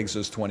if it takes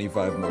us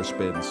 25 more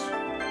spins.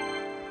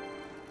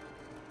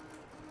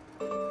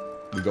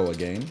 We go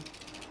again.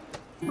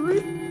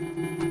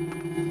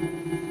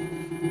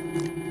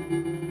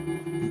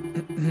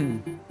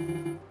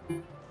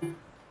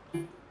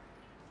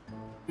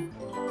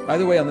 By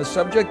the way, on the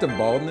subject of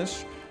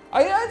baldness,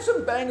 I had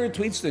some banger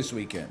tweets this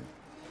weekend.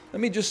 Let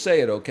me just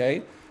say it,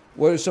 okay?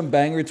 What are some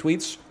banger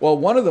tweets? Well,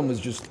 one of them was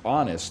just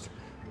honest.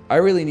 I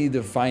really need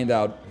to find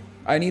out.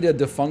 I need a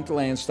Defunct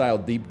Land style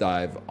deep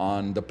dive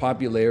on the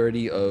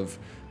popularity of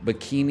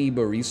bikini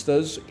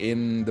baristas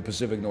in the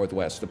Pacific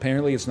Northwest.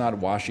 Apparently it's not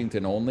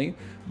Washington only,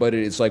 but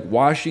it's like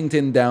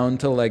Washington down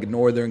to like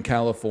Northern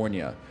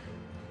California.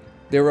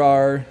 There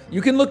are,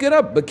 you can look it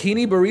up,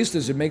 bikini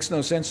baristas. It makes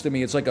no sense to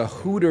me. It's like a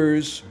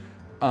Hooters,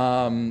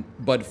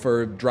 but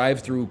for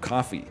drive-through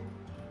coffee.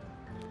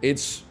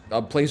 It's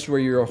a place where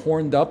you're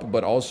horned up,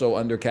 but also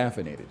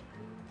under-caffeinated.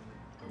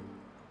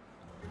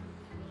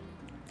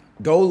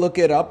 Go look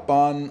it up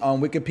on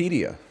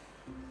Wikipedia.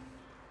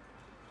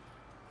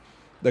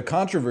 The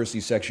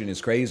controversy section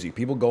is crazy.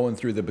 People going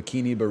through the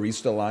bikini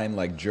barista line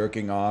like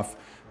jerking off,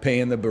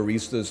 paying the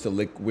baristas to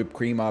lick whipped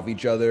cream off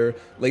each other.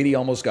 Lady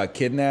almost got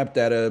kidnapped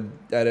at a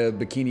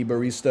bikini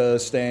barista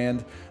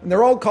stand. And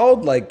they're all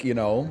called like, you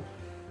know,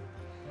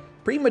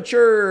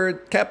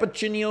 premature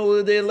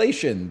cappuccino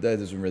dilation. That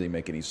doesn't really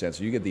make any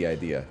sense. You get the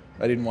idea.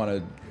 I didn't want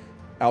to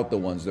out the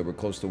ones that were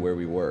close to where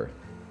we were.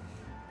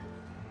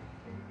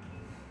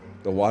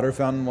 The water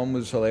fountain one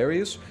was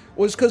hilarious.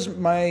 Was because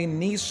my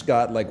niece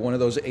got like one of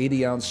those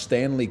 80-ounce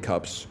Stanley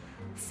cups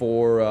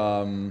for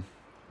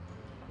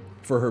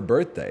her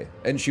birthday,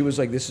 and she was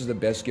like, "This is the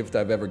best gift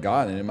I've ever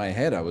gotten." And in my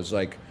head, I was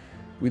like,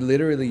 "We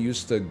literally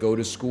used to go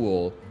to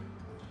school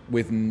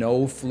with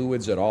no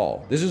fluids at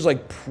all. This is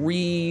like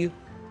pre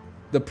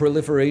the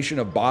proliferation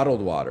of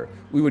bottled water.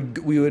 We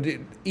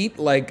would eat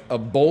like a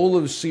bowl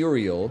of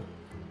cereal,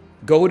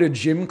 go to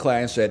gym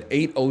class at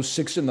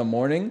 8:06 in the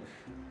morning."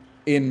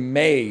 In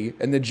May,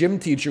 and the gym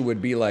teacher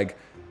would be like,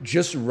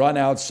 just run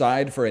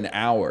outside for an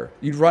hour.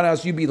 You'd run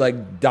out, you'd be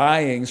like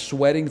dying,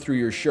 sweating through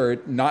your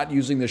shirt, not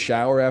using the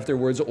shower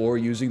afterwards or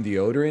using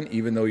deodorant,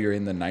 even though you're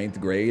in the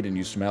 9th grade and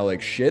you smell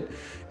like shit.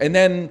 And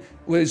then it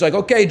was like,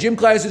 okay, gym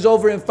class is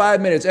over in 5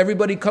 minutes.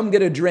 Everybody come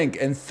get a drink.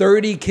 And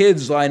 30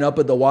 kids line up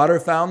at the water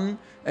fountain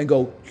and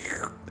go,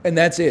 and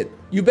that's it.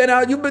 You've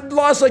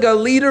lost like a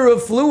liter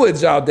of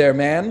fluids out there,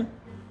 man.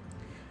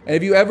 And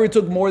if you ever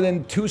took more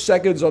than 2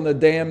 seconds on the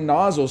damn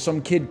nozzle,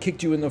 some kid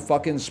kicked you in the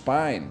fucking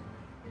spine.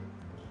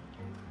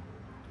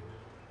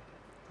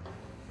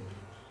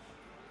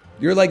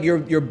 You're like,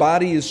 your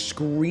body is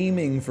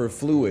screaming for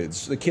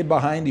fluids. The kid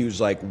behind you is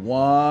like,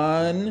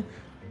 1,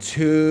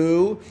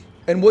 2.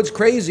 And what's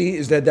crazy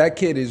is that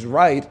kid is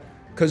right,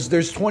 because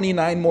there's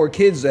 29 more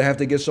kids that have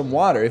to get some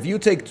water. If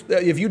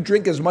you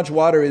drink as much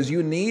water as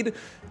you need,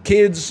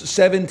 kids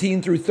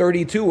 17 through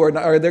 32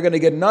 they're going to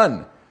get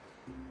none.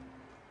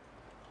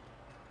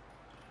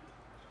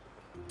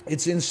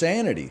 It's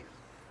insanity.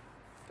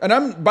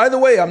 And by the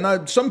way, I'm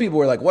not, some people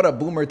were like, what a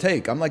boomer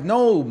take. I'm like,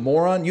 no,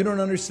 moron, you don't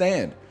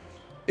understand.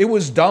 It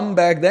was dumb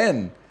back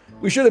then.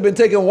 We should have been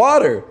taking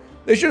water.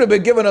 They should have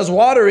been giving us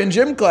water in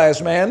gym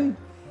class, man.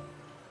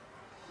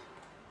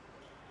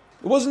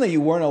 It wasn't that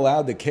you weren't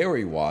allowed to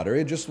carry water.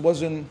 It just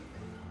wasn't,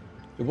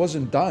 it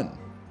wasn't done.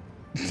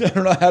 I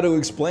don't know how to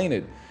explain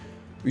it.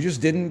 We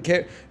just didn't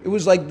care. It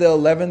was like the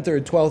 11th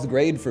or 12th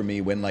grade for me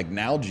when like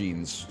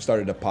Nalgene's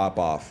started to pop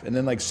off. And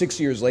then like 6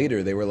 years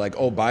later, they were like,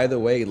 oh, by the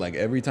way, like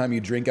every time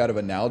you drink out of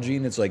a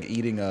Nalgene, it's like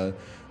eating a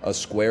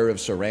square of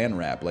saran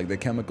wrap. Like the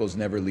chemicals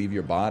never leave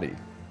your body.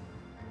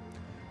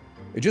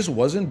 It just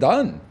wasn't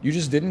done. You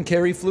just didn't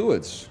carry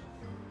fluids.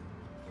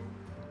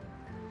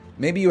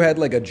 Maybe you had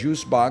like a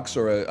juice box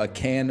or a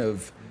can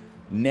of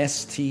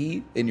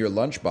Nestea in your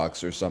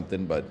lunchbox or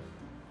something, but...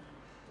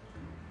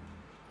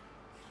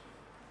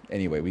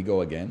 Anyway, we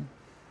go again.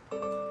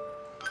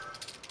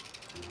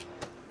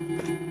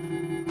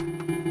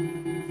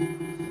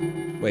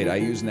 Wait, I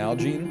use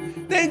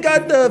Nalgene? They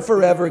got the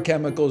forever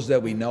chemicals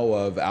that we know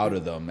of out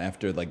of them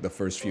after like the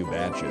first few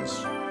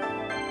batches.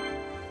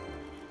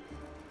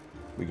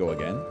 We go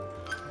again.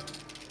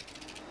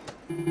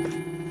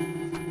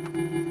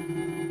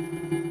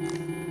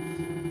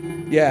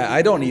 Yeah,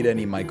 I don't eat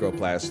any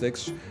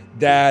microplastics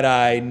that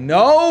I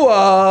know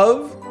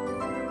of.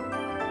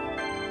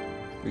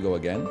 We go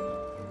again.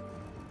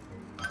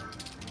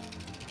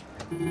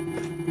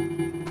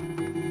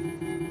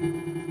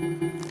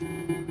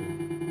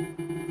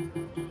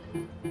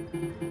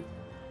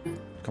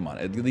 Come on,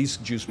 at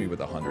least juice me with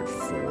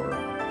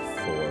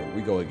 104.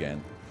 We go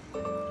again.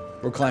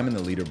 We're climbing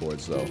the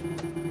leaderboards, though.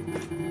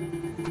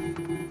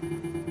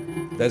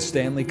 That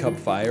Stanley Cup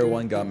Fire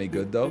one got me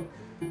good, though.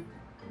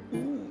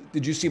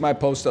 Did you see my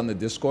post on the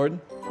Discord?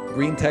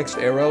 Green text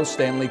arrow,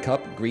 Stanley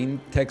Cup.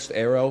 Green text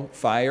arrow,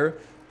 fire.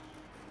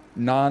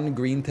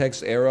 Non-green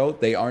text arrow.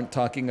 They aren't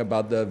talking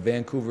about the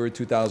Vancouver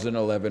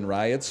 2011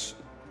 riots.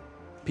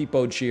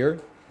 Peepo cheer.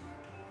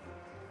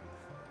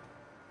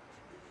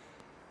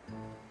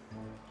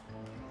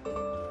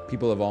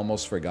 People have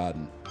almost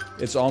forgotten.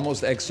 It's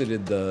almost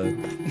exited the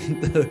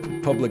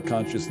public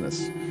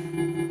consciousness.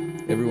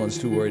 Everyone's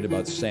too worried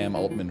about Sam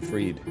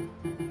Altman-Fried.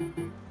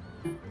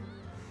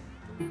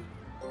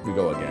 We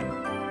go again.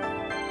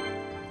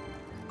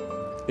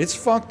 It's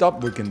fucked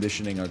up we're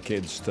conditioning our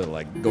kids to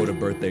like go to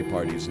birthday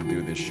parties and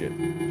do this shit.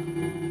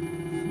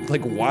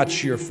 Like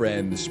watch your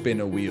friend spin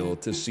a wheel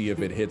to see if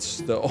it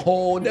hits the,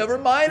 oh, never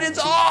mind, it's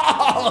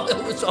all,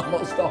 it was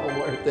almost all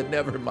worth it,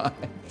 never mind.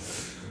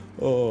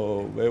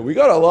 Oh man, we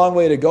got a long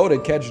way to go to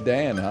catch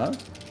Dan, huh?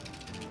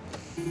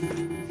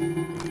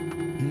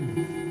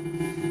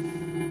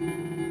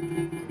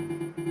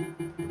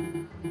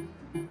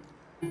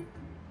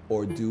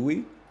 Or do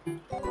we?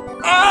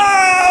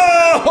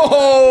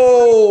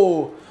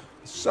 Oh!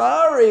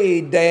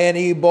 Sorry,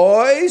 Danny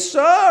boy,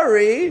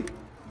 sorry.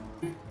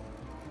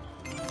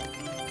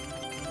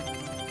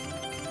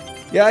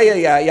 Yeah,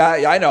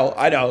 I know,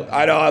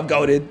 I'm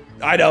goated.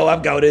 I'm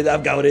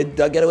goated.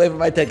 Get away from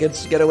my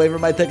tickets. Get away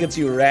from my tickets,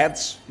 you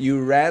rats.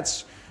 You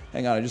rats.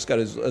 Hang on, I just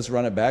gotta, let's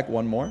run it back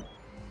one more.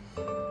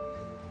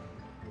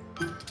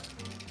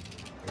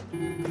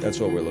 That's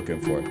what we're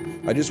looking for.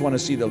 I just want to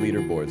see the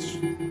leaderboards.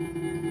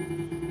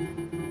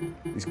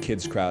 These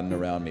kids crowding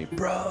around me.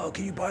 Bro,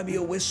 can you buy me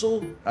a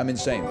whistle? I'm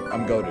insane.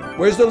 I'm goated.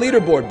 Where's the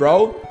leaderboard,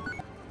 bro?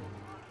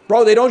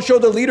 Bro, they don't show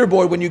the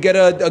leaderboard when you get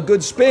a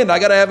good spin. I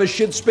gotta have a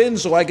shit spin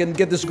so I can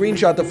get the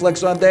screenshot to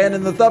flex on Dan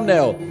in the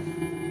thumbnail.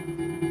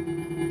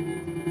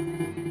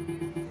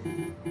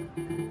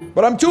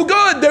 But I'm too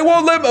good. They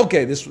won't let me.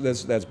 Okay, that's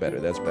better.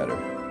 That's better.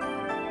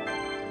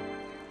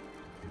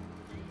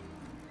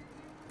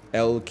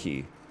 L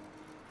key.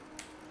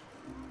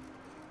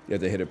 You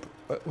have to hit it.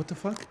 What the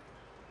fuck?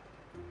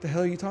 What the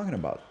hell are you talking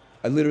about?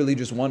 I literally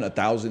just won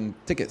 1,000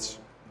 tickets.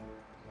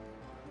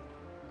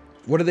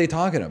 What are they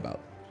talking about?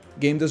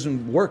 Game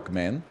doesn't work,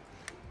 man.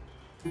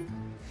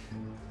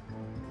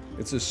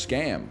 It's a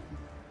scam.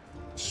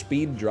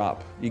 Speed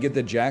drop. You get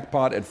the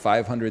jackpot at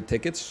 500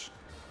 tickets.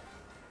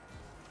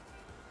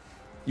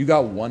 You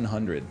got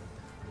 100.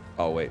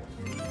 Oh, wait.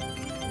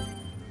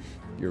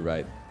 You're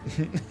right.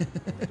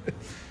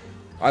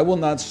 I will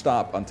not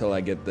stop until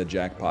I get the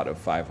jackpot of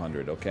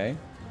 500, okay?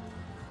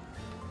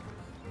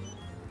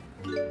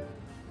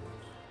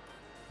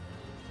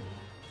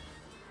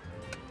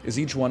 Is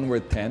each one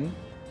worth 10?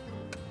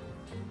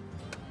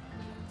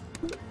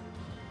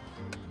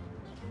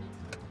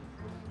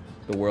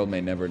 The world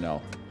may never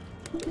know.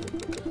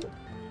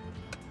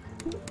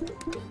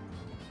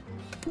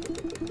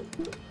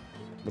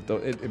 But though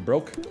it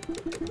broke.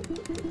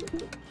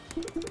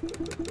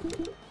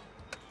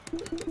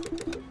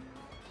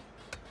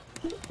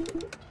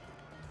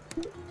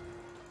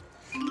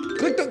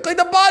 Click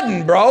the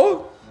button,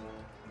 bro.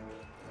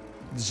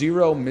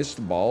 0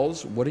 missed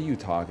balls. What are you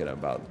talking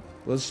about?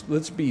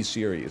 Let's be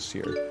serious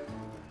here.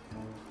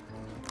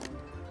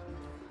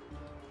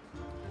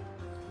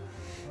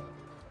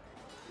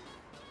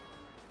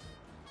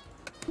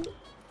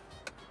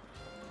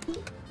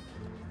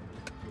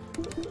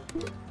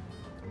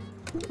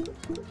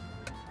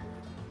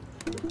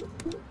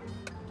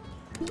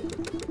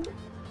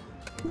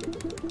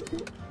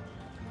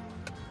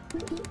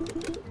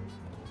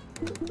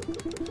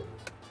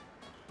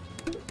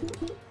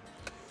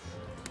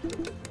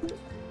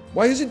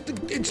 Why is it?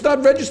 It's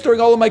not registering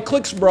all of my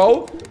clicks,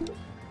 bro.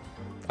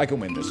 I can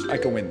win this. I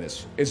can win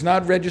this. It's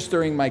not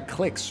registering my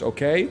clicks,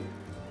 okay?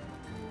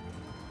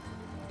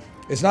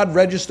 It's not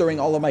registering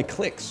all of my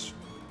clicks.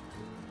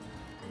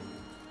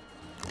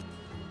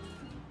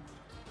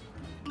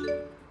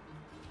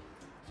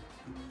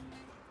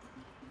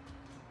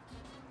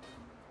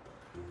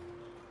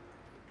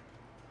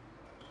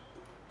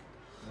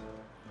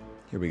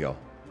 Here we go.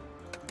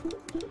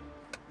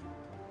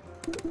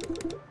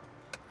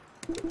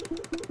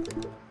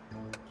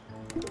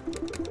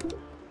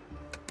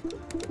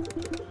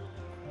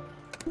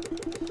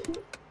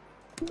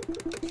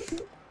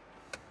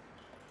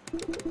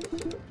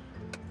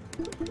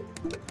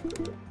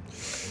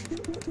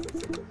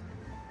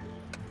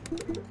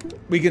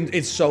 We can,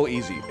 it's so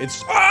easy.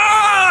 It's,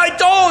 I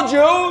told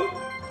you!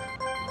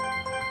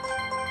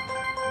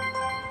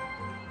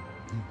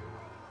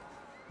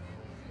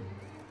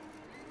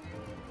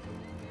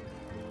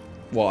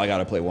 Well, I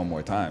gotta play one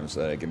more time so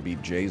that I can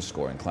beat Jay's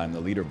score and climb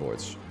the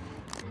leaderboards.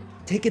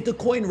 Ticket to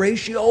coin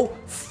ratio,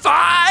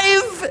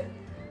 5?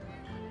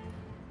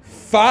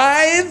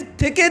 5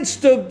 tickets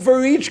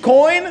for each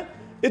coin?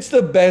 It's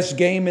the best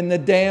game in the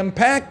damn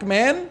pack,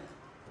 man.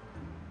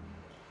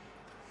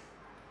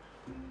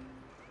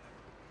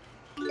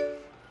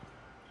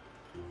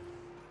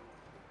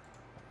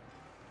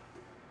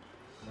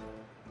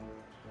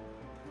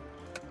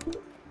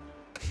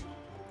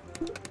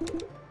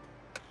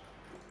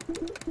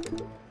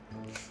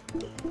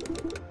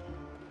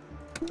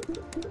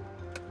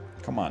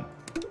 Come on.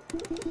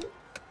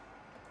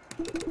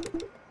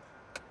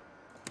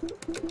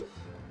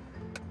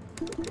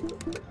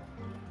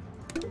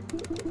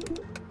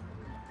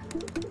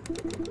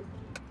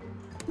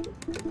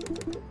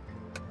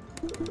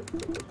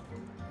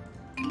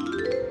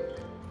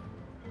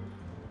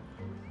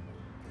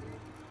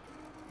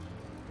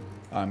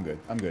 I'm good.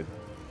 I'm good.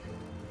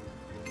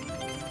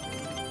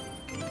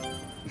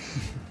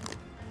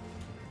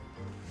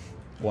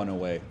 One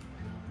away.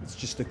 It's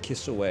just a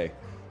kiss away.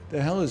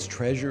 The hell is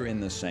treasure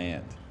in the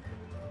sand?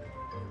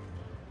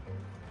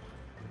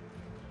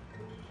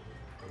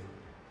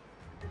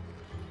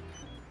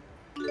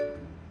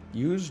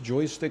 Use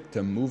joystick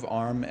to move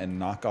arm and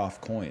knock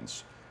off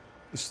coins.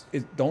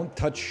 Don't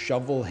touch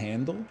shovel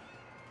handle?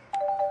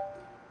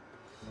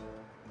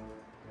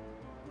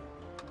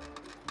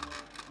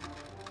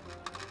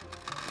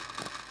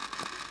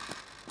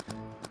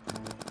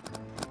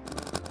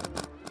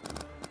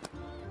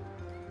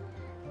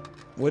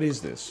 What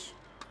is this?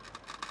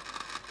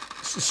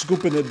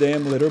 Scooping the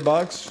damn litter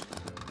box?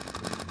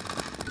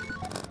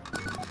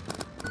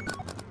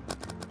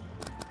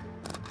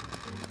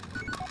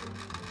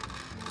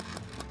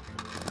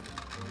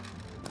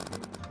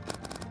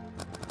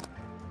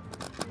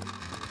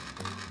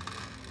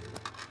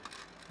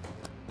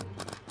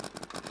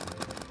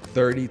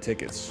 $30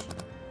 tickets.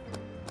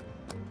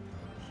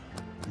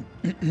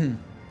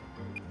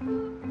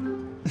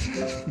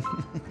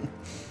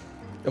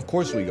 Of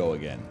course we go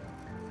again.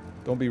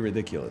 Don't be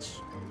ridiculous.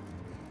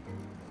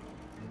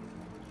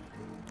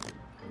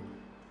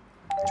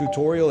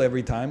 Tutorial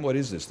every time? What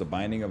is this? The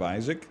Binding of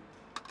Isaac?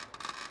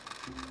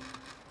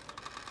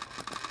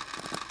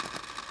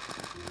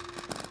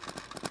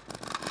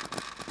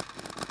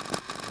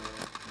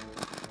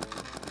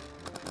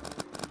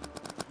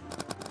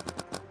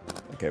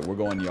 Okay, we're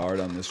going yard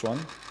on this one.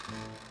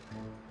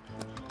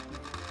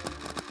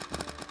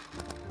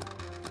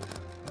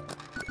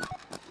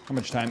 How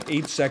much time?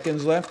 8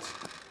 seconds left?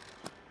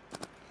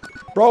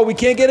 Bro, we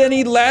can't get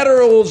any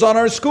laterals on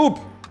our scoop.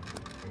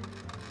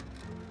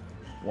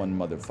 1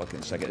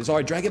 motherfucking second. It's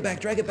alright, drag it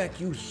back,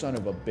 you son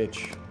of a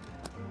bitch.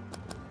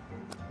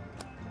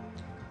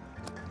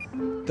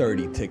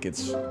 30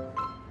 tickets.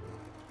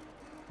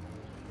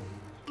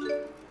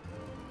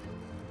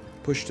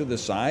 Push to the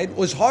side?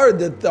 Well, it's hard.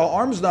 The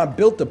arm's not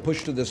built to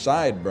push to the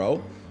side,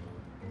 bro.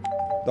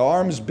 The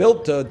arm's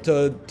built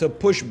to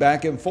push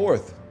back and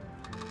forth.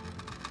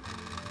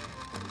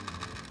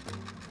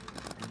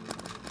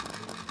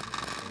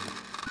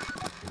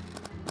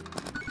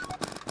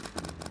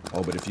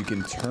 Oh, but if you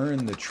can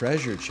turn the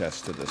treasure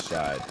chest to the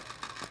side,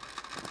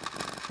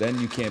 then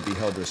you can't be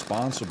held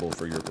responsible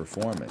for your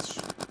performance.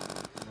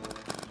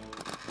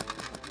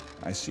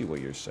 I see what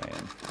you're saying.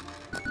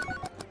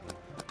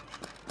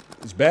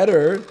 It's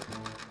better.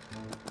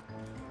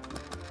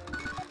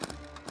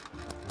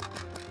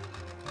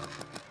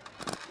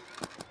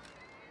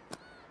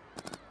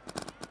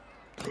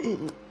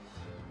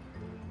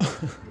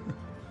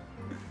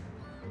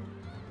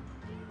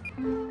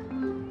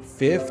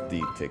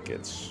 $50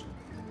 tickets.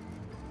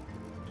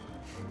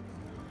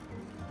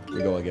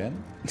 We go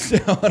again?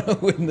 I want to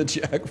win the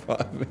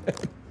jackpot, man.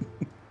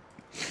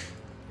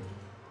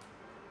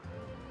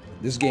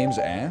 This game's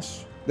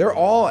ass? They're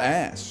all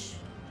ass.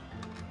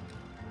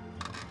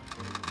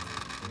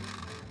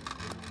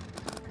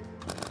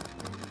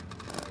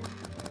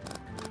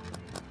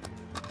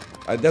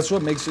 That's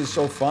what makes it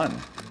so fun.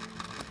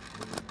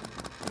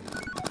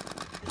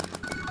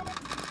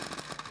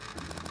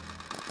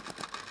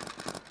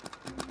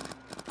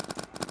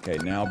 Okay,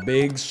 now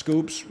big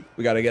scoops.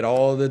 We got to get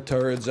all the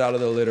turds out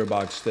of the litter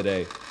box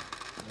today.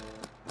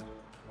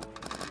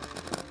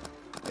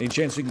 Any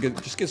chance we can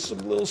just get some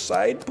little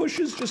side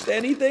pushes? Just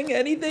anything,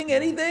 anything,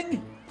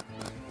 anything?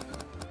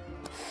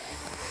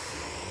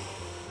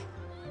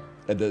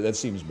 That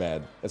seems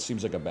bad. That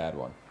seems like a bad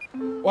one.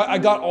 Well, I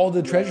got all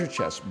the treasure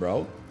chests,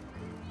 bro.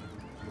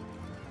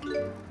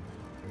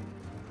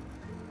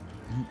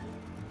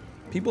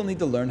 People need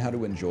to learn how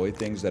to enjoy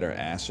things that are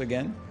ass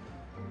again.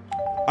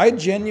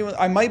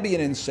 I might be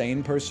an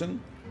insane person.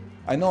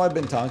 I know I've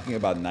been talking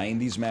about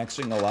 90s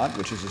maxing a lot,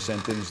 which is a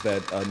sentence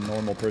that a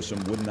normal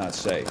person would not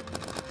say.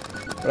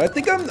 But I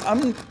think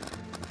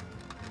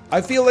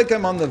I feel like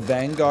I'm on the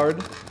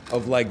vanguard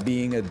of like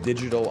being a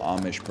digital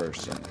Amish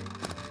person.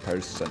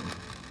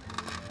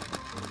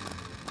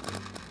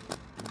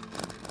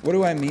 What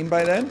do I mean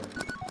by that?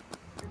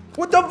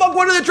 What the fuck?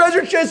 What are the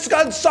treasure chests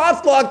got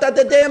soft locked at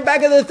the damn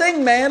back of the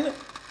thing, man?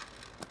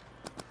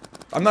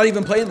 I'm not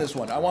even playing this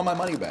one. I want my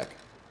money back.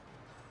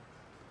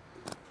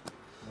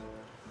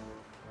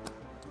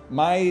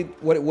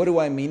 What do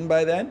I mean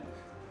by that?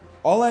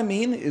 All I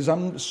mean is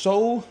I'm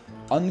so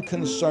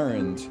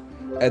unconcerned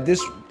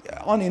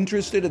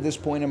uninterested at this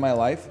point in my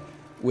life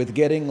with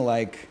getting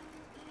like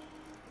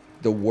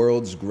the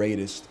world's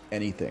greatest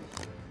anything.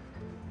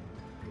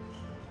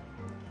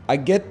 I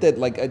get that,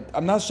 like,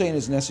 I'm not saying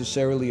it's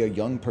necessarily a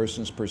young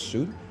person's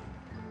pursuit,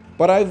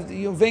 but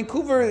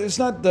Vancouver is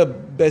not the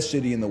best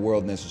city in the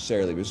world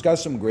necessarily, but it's got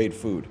some great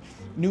food.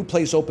 New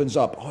place opens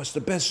up. Oh, it's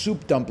the best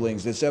soup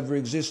dumplings that's ever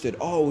existed.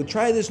 Oh,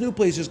 try this new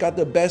place. It's got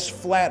the best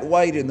flat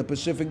white in the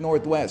Pacific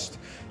Northwest.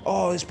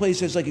 Oh, this place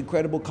has like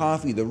incredible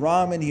coffee. The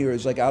ramen here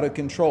is like out of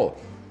control.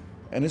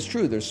 And it's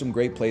true. There's some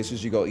great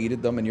places you go eat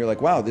at them and you're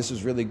like, wow, this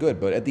is really good.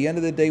 But at the end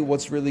of the day,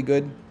 what's really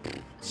good?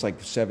 It's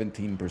like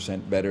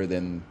 17% better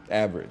than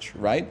average,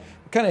 right?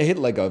 It kind of hit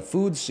like a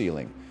food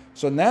ceiling.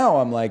 So now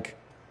I'm like,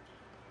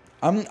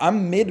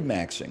 I'm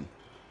mid-maxing.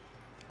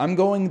 I'm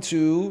going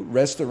to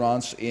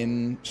restaurants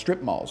in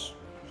strip malls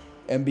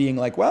and being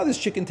like, wow, this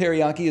chicken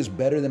teriyaki is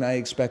better than I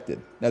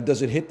expected. Now,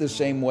 does it hit the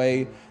same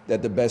way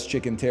that the best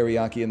chicken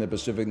teriyaki in the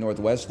Pacific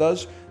Northwest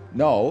does?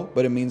 No,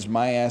 but it means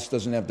my ass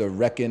doesn't have to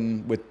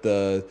reckon with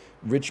the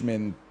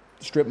Richmond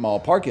strip mall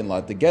parking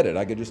lot to get it.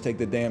 I could just take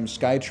the damn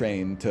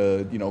SkyTrain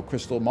to, you know,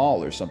 Crystal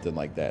Mall or something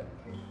like that.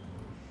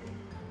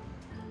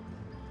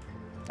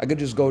 I could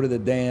just go to the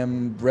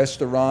damn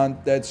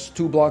restaurant that's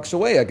 2 blocks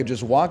away. I could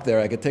just walk there.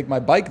 I could take my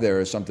bike there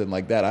or something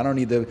like that. I don't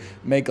need to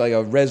make like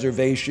a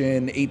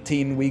reservation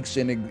 18 weeks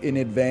in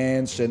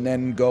advance and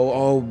then go,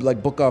 oh,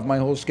 like book off my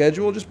whole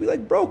schedule. Just be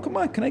like, bro, come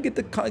on. Can I get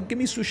give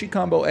me sushi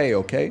combo A,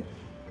 okay?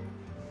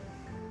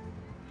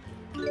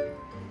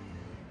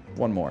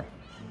 One more.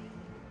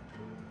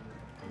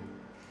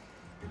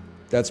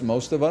 That's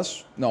most of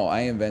us? No,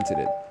 I invented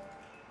it.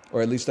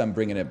 Or at least I'm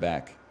bringing it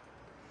back.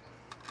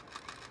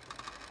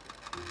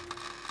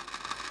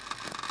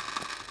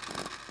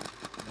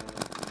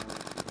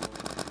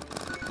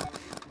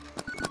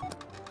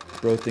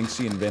 Bro thinks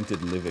he invented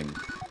living.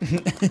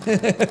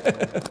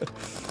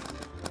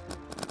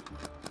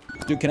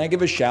 Dude, can I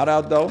give a shout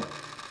out though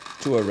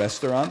to a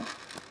restaurant?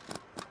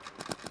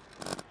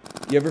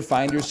 You ever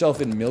find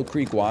yourself in Mill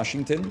Creek,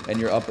 Washington, and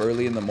you're up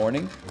early in the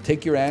morning?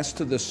 Take your ass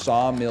to the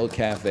Sawmill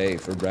Cafe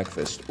for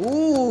breakfast.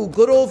 Ooh,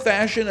 good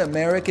old-fashioned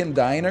American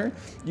diner.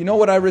 You know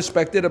what I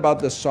respected about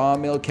the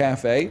Sawmill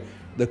Cafe?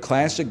 The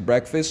classic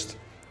breakfast.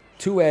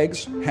 2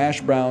 eggs,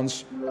 hash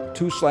browns,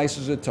 2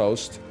 slices of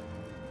toast.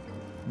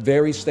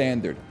 Very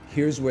standard.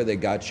 Here's where they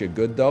got you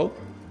good though.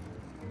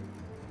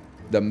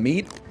 The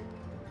meat,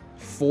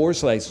 4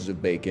 slices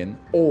of bacon,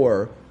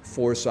 or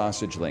 4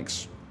 sausage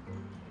links.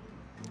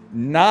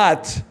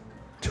 Not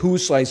 2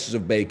 slices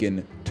of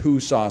bacon, 2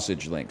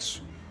 sausage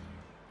links.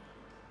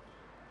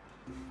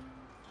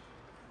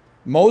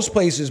 Most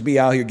places be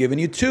out here giving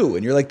you 2,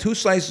 and you're like, 2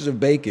 slices of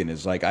bacon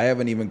is like, I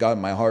haven't even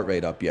gotten my heart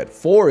rate up yet.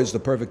 4 is the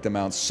perfect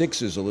amount.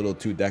 6 is a little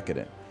too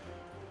decadent.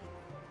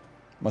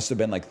 Must have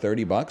been like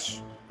 30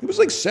 bucks. It was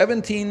like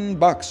 17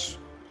 bucks,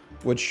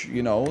 which,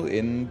 you know,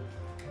 in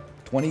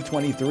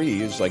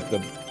 2023 is like the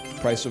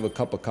price of a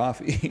cup of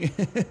coffee.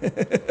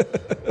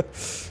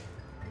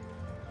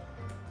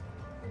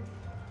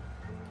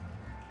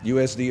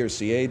 USD or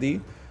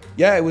CAD?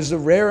 Yeah, it was a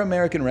rare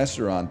American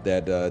restaurant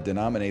that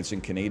denominates in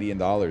Canadian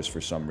dollars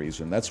for some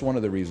reason. That's one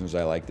of the reasons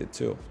I liked it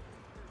too.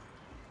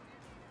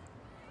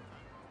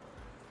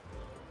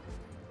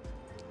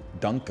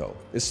 Dunko.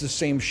 It's the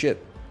same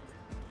shit.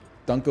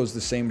 Dunko's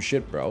the same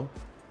shit, bro.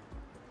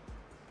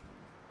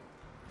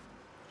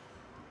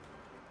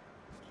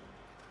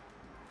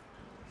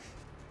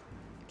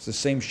 It's the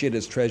same shit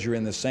as Treasure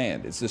in the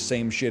Sand. It's the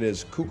same shit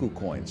as Cuckoo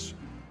Coins.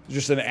 It's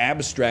just an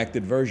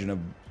abstracted version of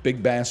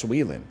Big Bass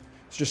Wheelin'.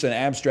 It's just an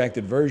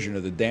abstracted version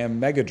of the damn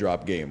Mega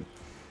Drop game.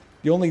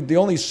 The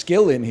only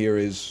skill in here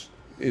is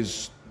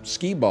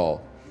skee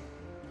ball.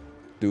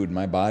 Dude,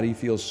 my body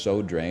feels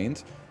so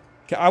drained.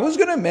 I was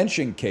going to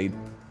mention, Kate,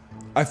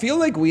 I feel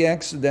like we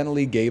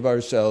accidentally gave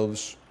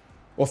ourselves...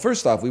 Well,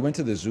 first off, we went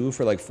to the zoo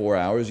for like 4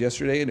 hours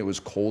yesterday and it was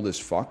cold as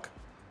fuck.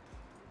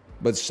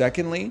 But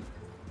secondly,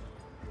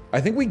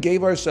 I think we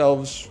gave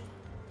ourselves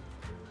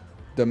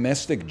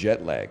domestic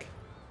jet lag.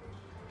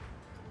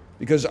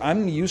 Because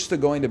I'm used to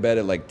going to bed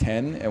at like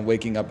 10 and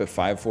waking up at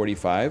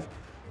 5:45.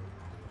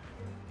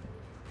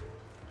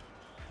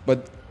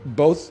 But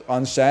both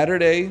on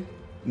Saturday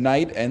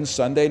night and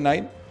Sunday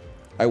night,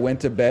 I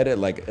went to bed at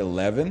like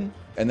 11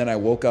 and then I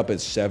woke up at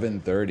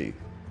 7:30.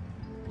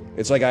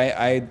 It's like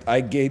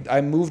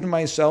I moved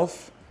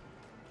myself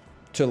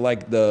to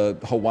like the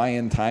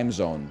Hawaiian time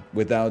zone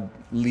without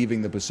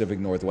leaving the Pacific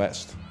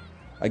Northwest.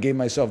 I gave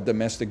myself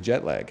domestic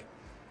jet lag.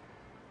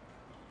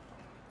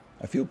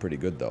 I feel pretty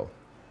good though.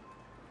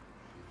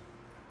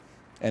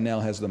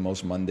 NL has the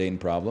most mundane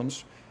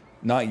problems.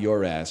 Not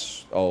your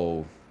ass.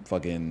 Oh,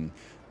 fucking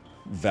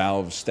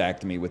Valve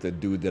stacked me with a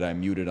dude that I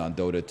muted on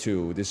Dota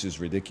 2. This is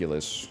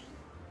ridiculous.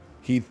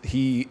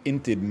 He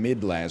inted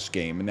mid last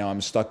game, and now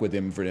I'm stuck with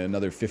him for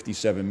another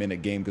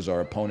 57-minute game because our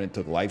opponent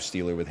took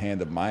Lifestealer with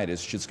Hand of Midas.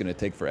 Shit's gonna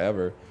take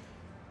forever.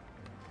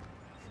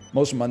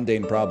 Most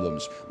mundane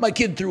problems. My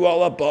kid threw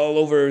all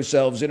over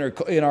herself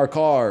in our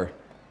car.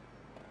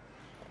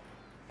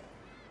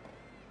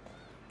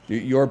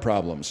 Your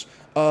problems.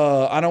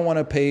 I don't want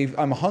to pay.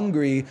 I'm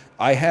hungry.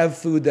 I have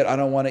food that I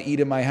don't want to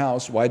eat in my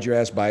house. Why'd your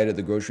ass buy it at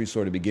the grocery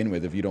store to begin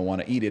with if you don't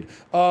want to eat it?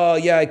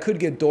 Yeah, I could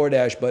get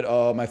DoorDash,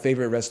 but my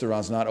favorite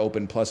restaurant's not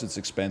open, plus it's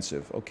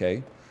expensive.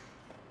 Okay.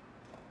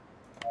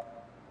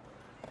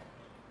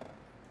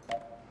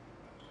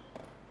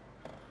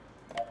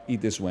 Eat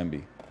this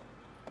Wemby.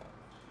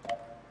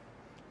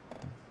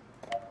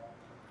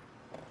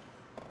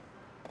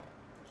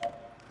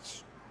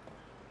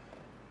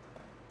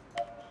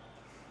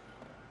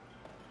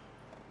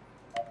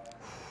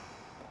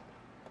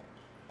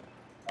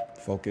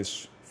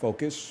 Focus,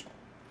 focus.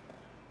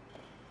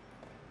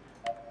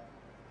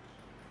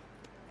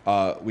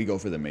 We go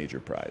for the major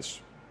prize.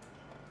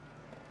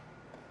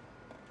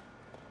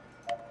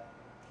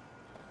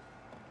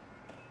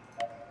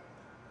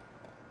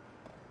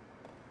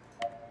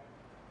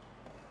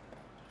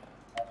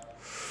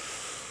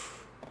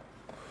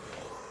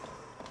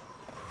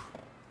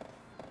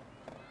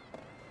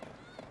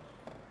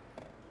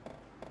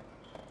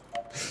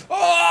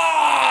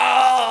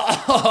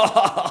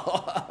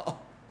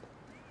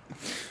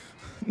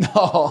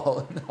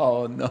 Oh!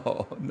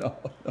 No.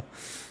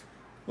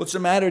 What's the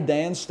matter,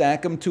 Dan?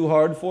 Stack them too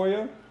hard for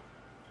you?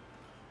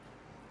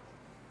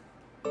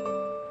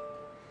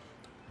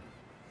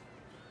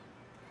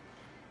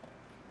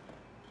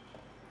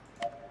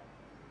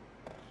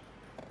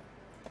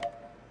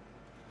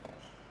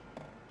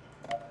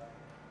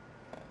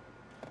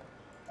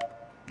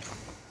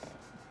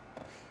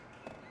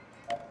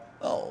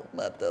 Oh,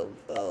 what the...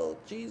 Oh,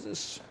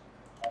 Jesus.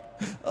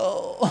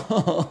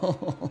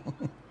 Oh.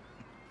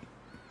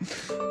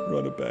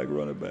 Run it back,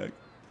 run it back.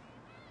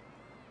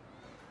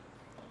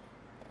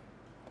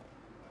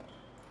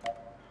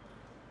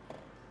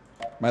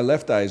 My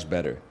left eye is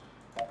better.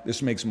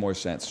 This makes more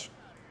sense.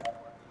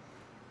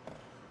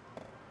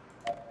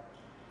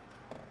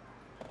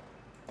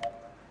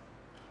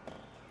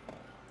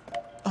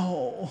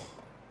 Oh.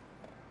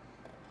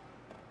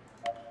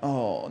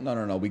 Oh,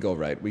 no. We go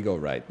right. We go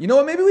right. You know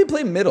what? Maybe we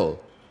play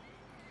middle.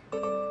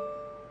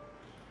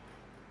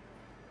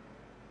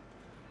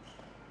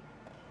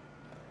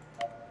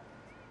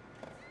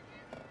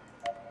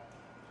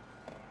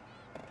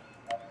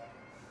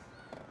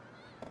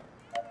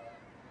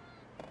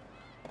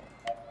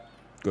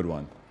 Good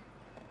one.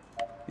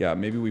 Yeah,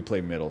 maybe we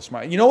play middle.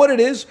 Smart. You know what it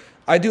is?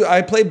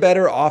 I play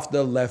better off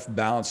the left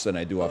bounce than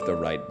I do off the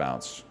right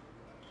bounce.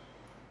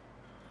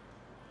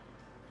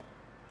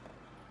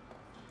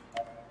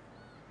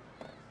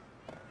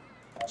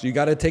 So you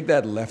got to take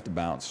that left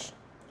bounce.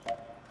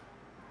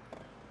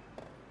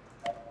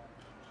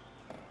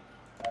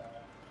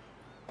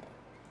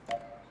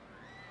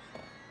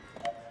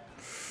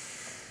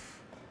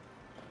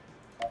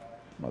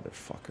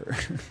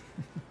 Motherfucker.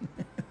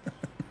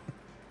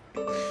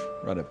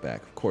 Run it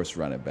back. Of course,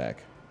 run it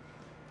back.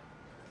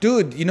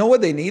 Dude, you know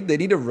what they need? They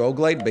need a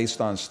roguelite based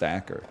on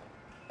stacker.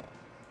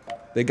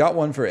 They got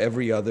one for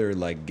every other,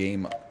 like,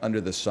 game under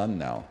the sun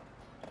now.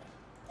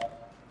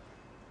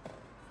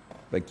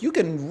 Like, you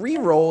can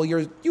re-roll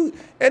your...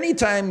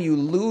 anytime you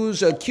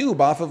lose a cube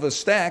off of a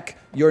stack,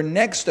 your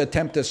next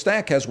attempt to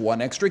stack has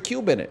one extra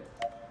cube in it.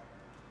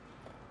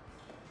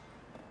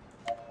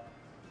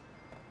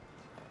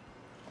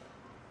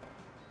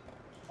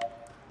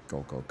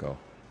 Go, go, go.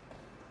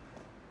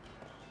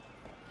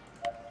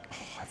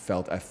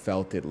 I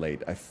felt it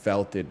late. I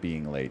felt it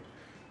being late.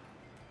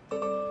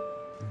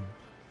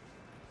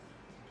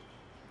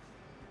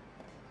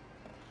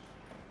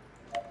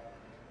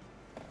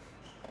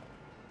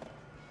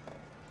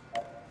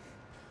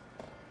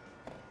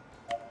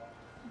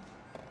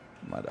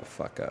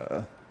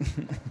 Motherfucker.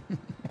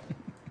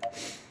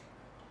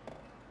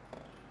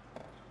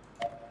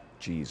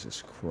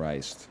 Jesus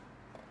Christ.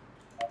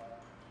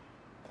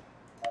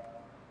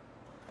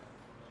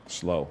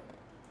 slow.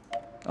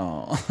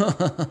 Oh.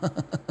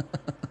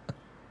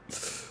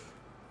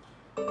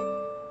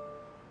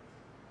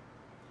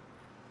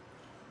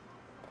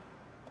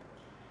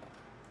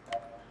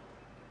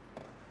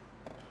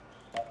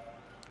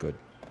 Good.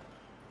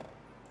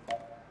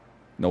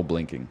 No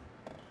blinking.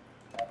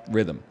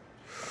 Rhythm.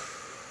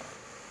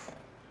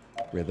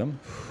 Rhythm.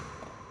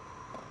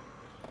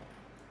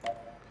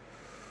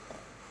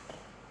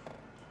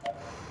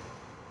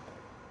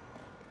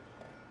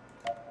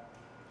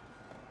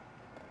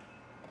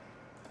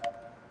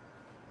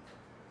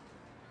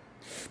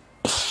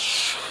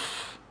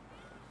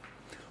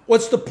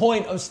 What's the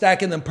point of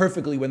stacking them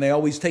perfectly when they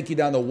always take you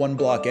down to one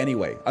block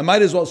anyway? I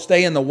might as well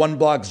stay in the one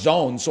block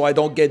zone so I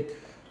don't get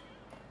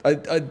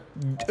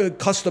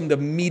accustomed to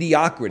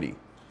mediocrity.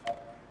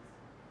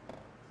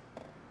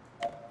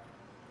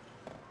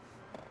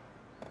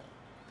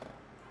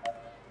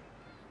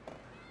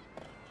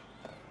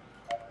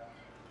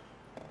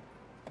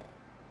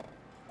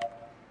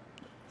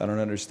 I don't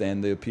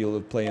understand the appeal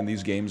of playing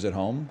these games at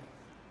home.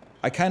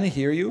 I kind of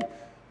hear you,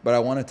 but I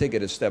want to take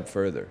it a step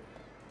further.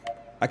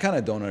 I kind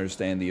of don't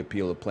understand the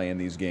appeal of playing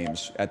these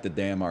games at the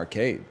damn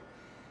arcade,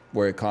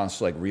 where it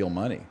costs like real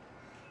money.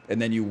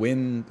 And then you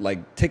win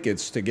like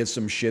tickets to get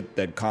some shit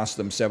that cost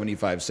them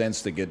 75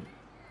 cents to get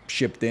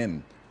shipped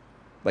in.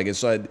 Like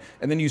it's like,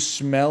 and then you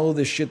smell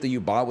the shit that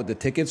you bought with the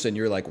tickets and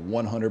you're like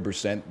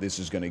 100% this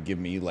is going to give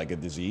me like a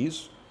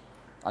disease.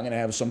 I'm going to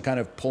have some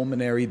kind of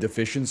pulmonary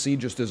deficiency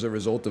just as a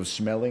result of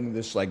smelling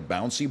this like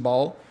bouncy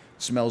ball.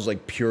 It smells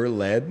like pure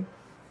lead.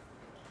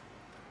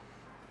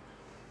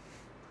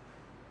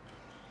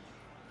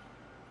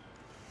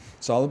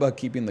 It's all about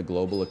keeping the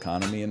global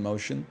economy in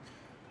motion.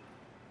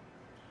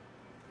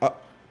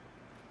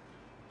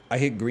 I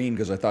hit green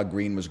because I thought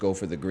green was go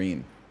for the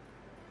green.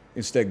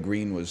 Instead,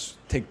 green was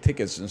take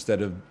tickets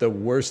instead of the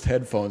worst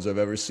headphones I've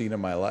ever seen in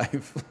my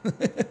life. I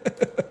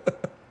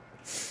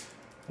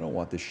don't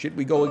want this shit.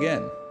 We go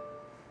again.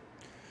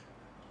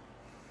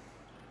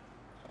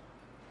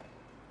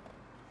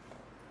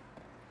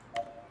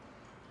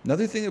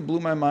 Another thing that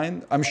blew my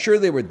mind, I'm sure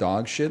they were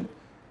dog shit,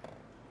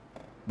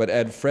 but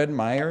at Fred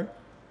Meyer,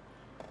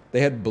 they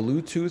had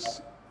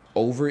Bluetooth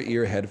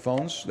over-ear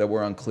headphones that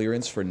were on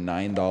clearance for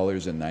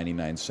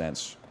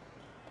 $9.99.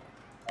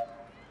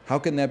 How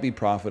can that be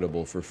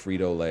profitable for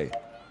Frito-Lay?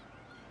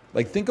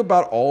 Like, think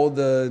about all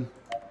the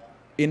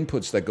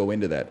inputs that go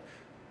into that.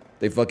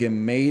 They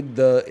fucking made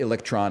the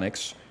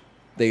electronics.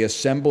 They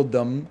assembled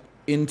them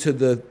into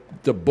the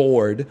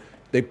board.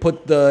 They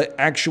put the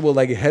actual,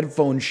 like,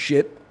 headphone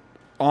shit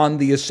on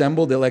the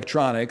assembled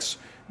electronics.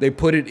 They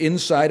put it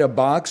inside a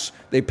box.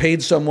 They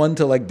paid someone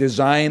to like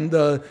design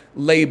the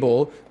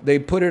label. They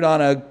put it on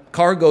a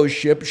cargo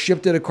ship,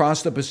 shipped it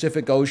across the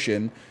Pacific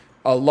Ocean.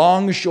 A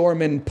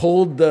longshoreman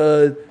pulled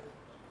the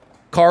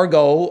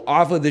cargo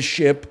off of the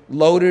ship,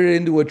 loaded it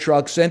into a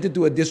truck, sent it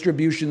to a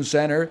distribution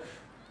center.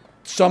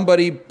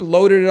 Somebody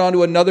loaded it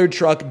onto another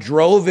truck,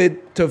 drove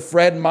it to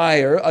Fred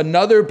Meyer.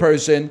 Another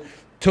person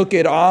took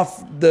it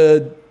off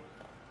the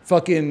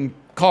fucking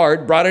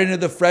cart, brought it into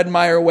the Fred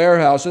Meyer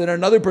warehouse, and then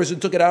another person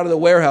took it out of the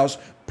warehouse,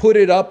 put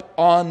it up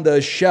on the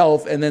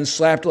shelf, and then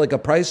slapped like a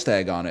price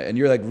tag on it. And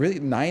you're like, really?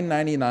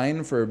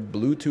 $9.99 for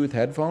Bluetooth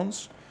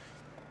headphones?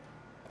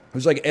 It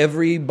was like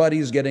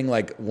everybody's getting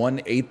like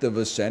 1/8 of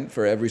a cent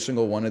for every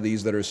single one of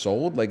these that are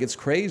sold. Like, it's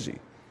crazy.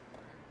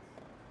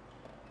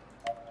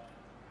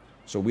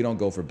 So we don't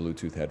go for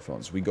Bluetooth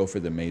headphones. We go for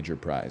the major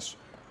prize.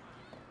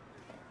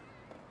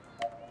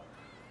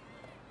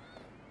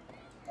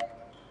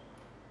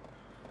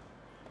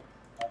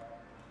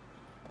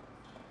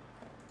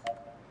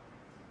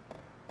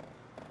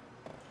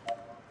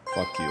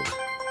 Fuck you.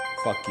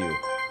 Fuck you.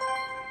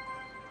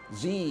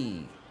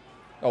 Z.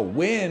 Oh,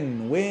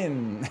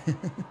 win.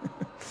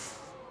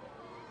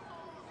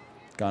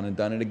 Gone and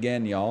done it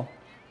again, y'all.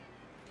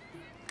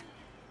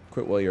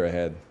 Quit while you're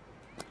ahead.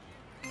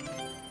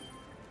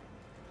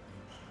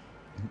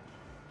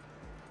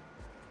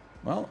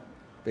 Well,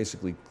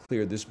 basically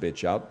cleared this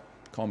bitch out.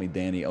 Call me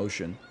Danny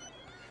Ocean.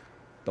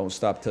 Don't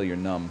stop till you're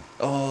numb.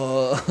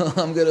 Oh,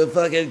 I'm gonna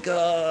fucking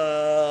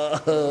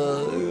go.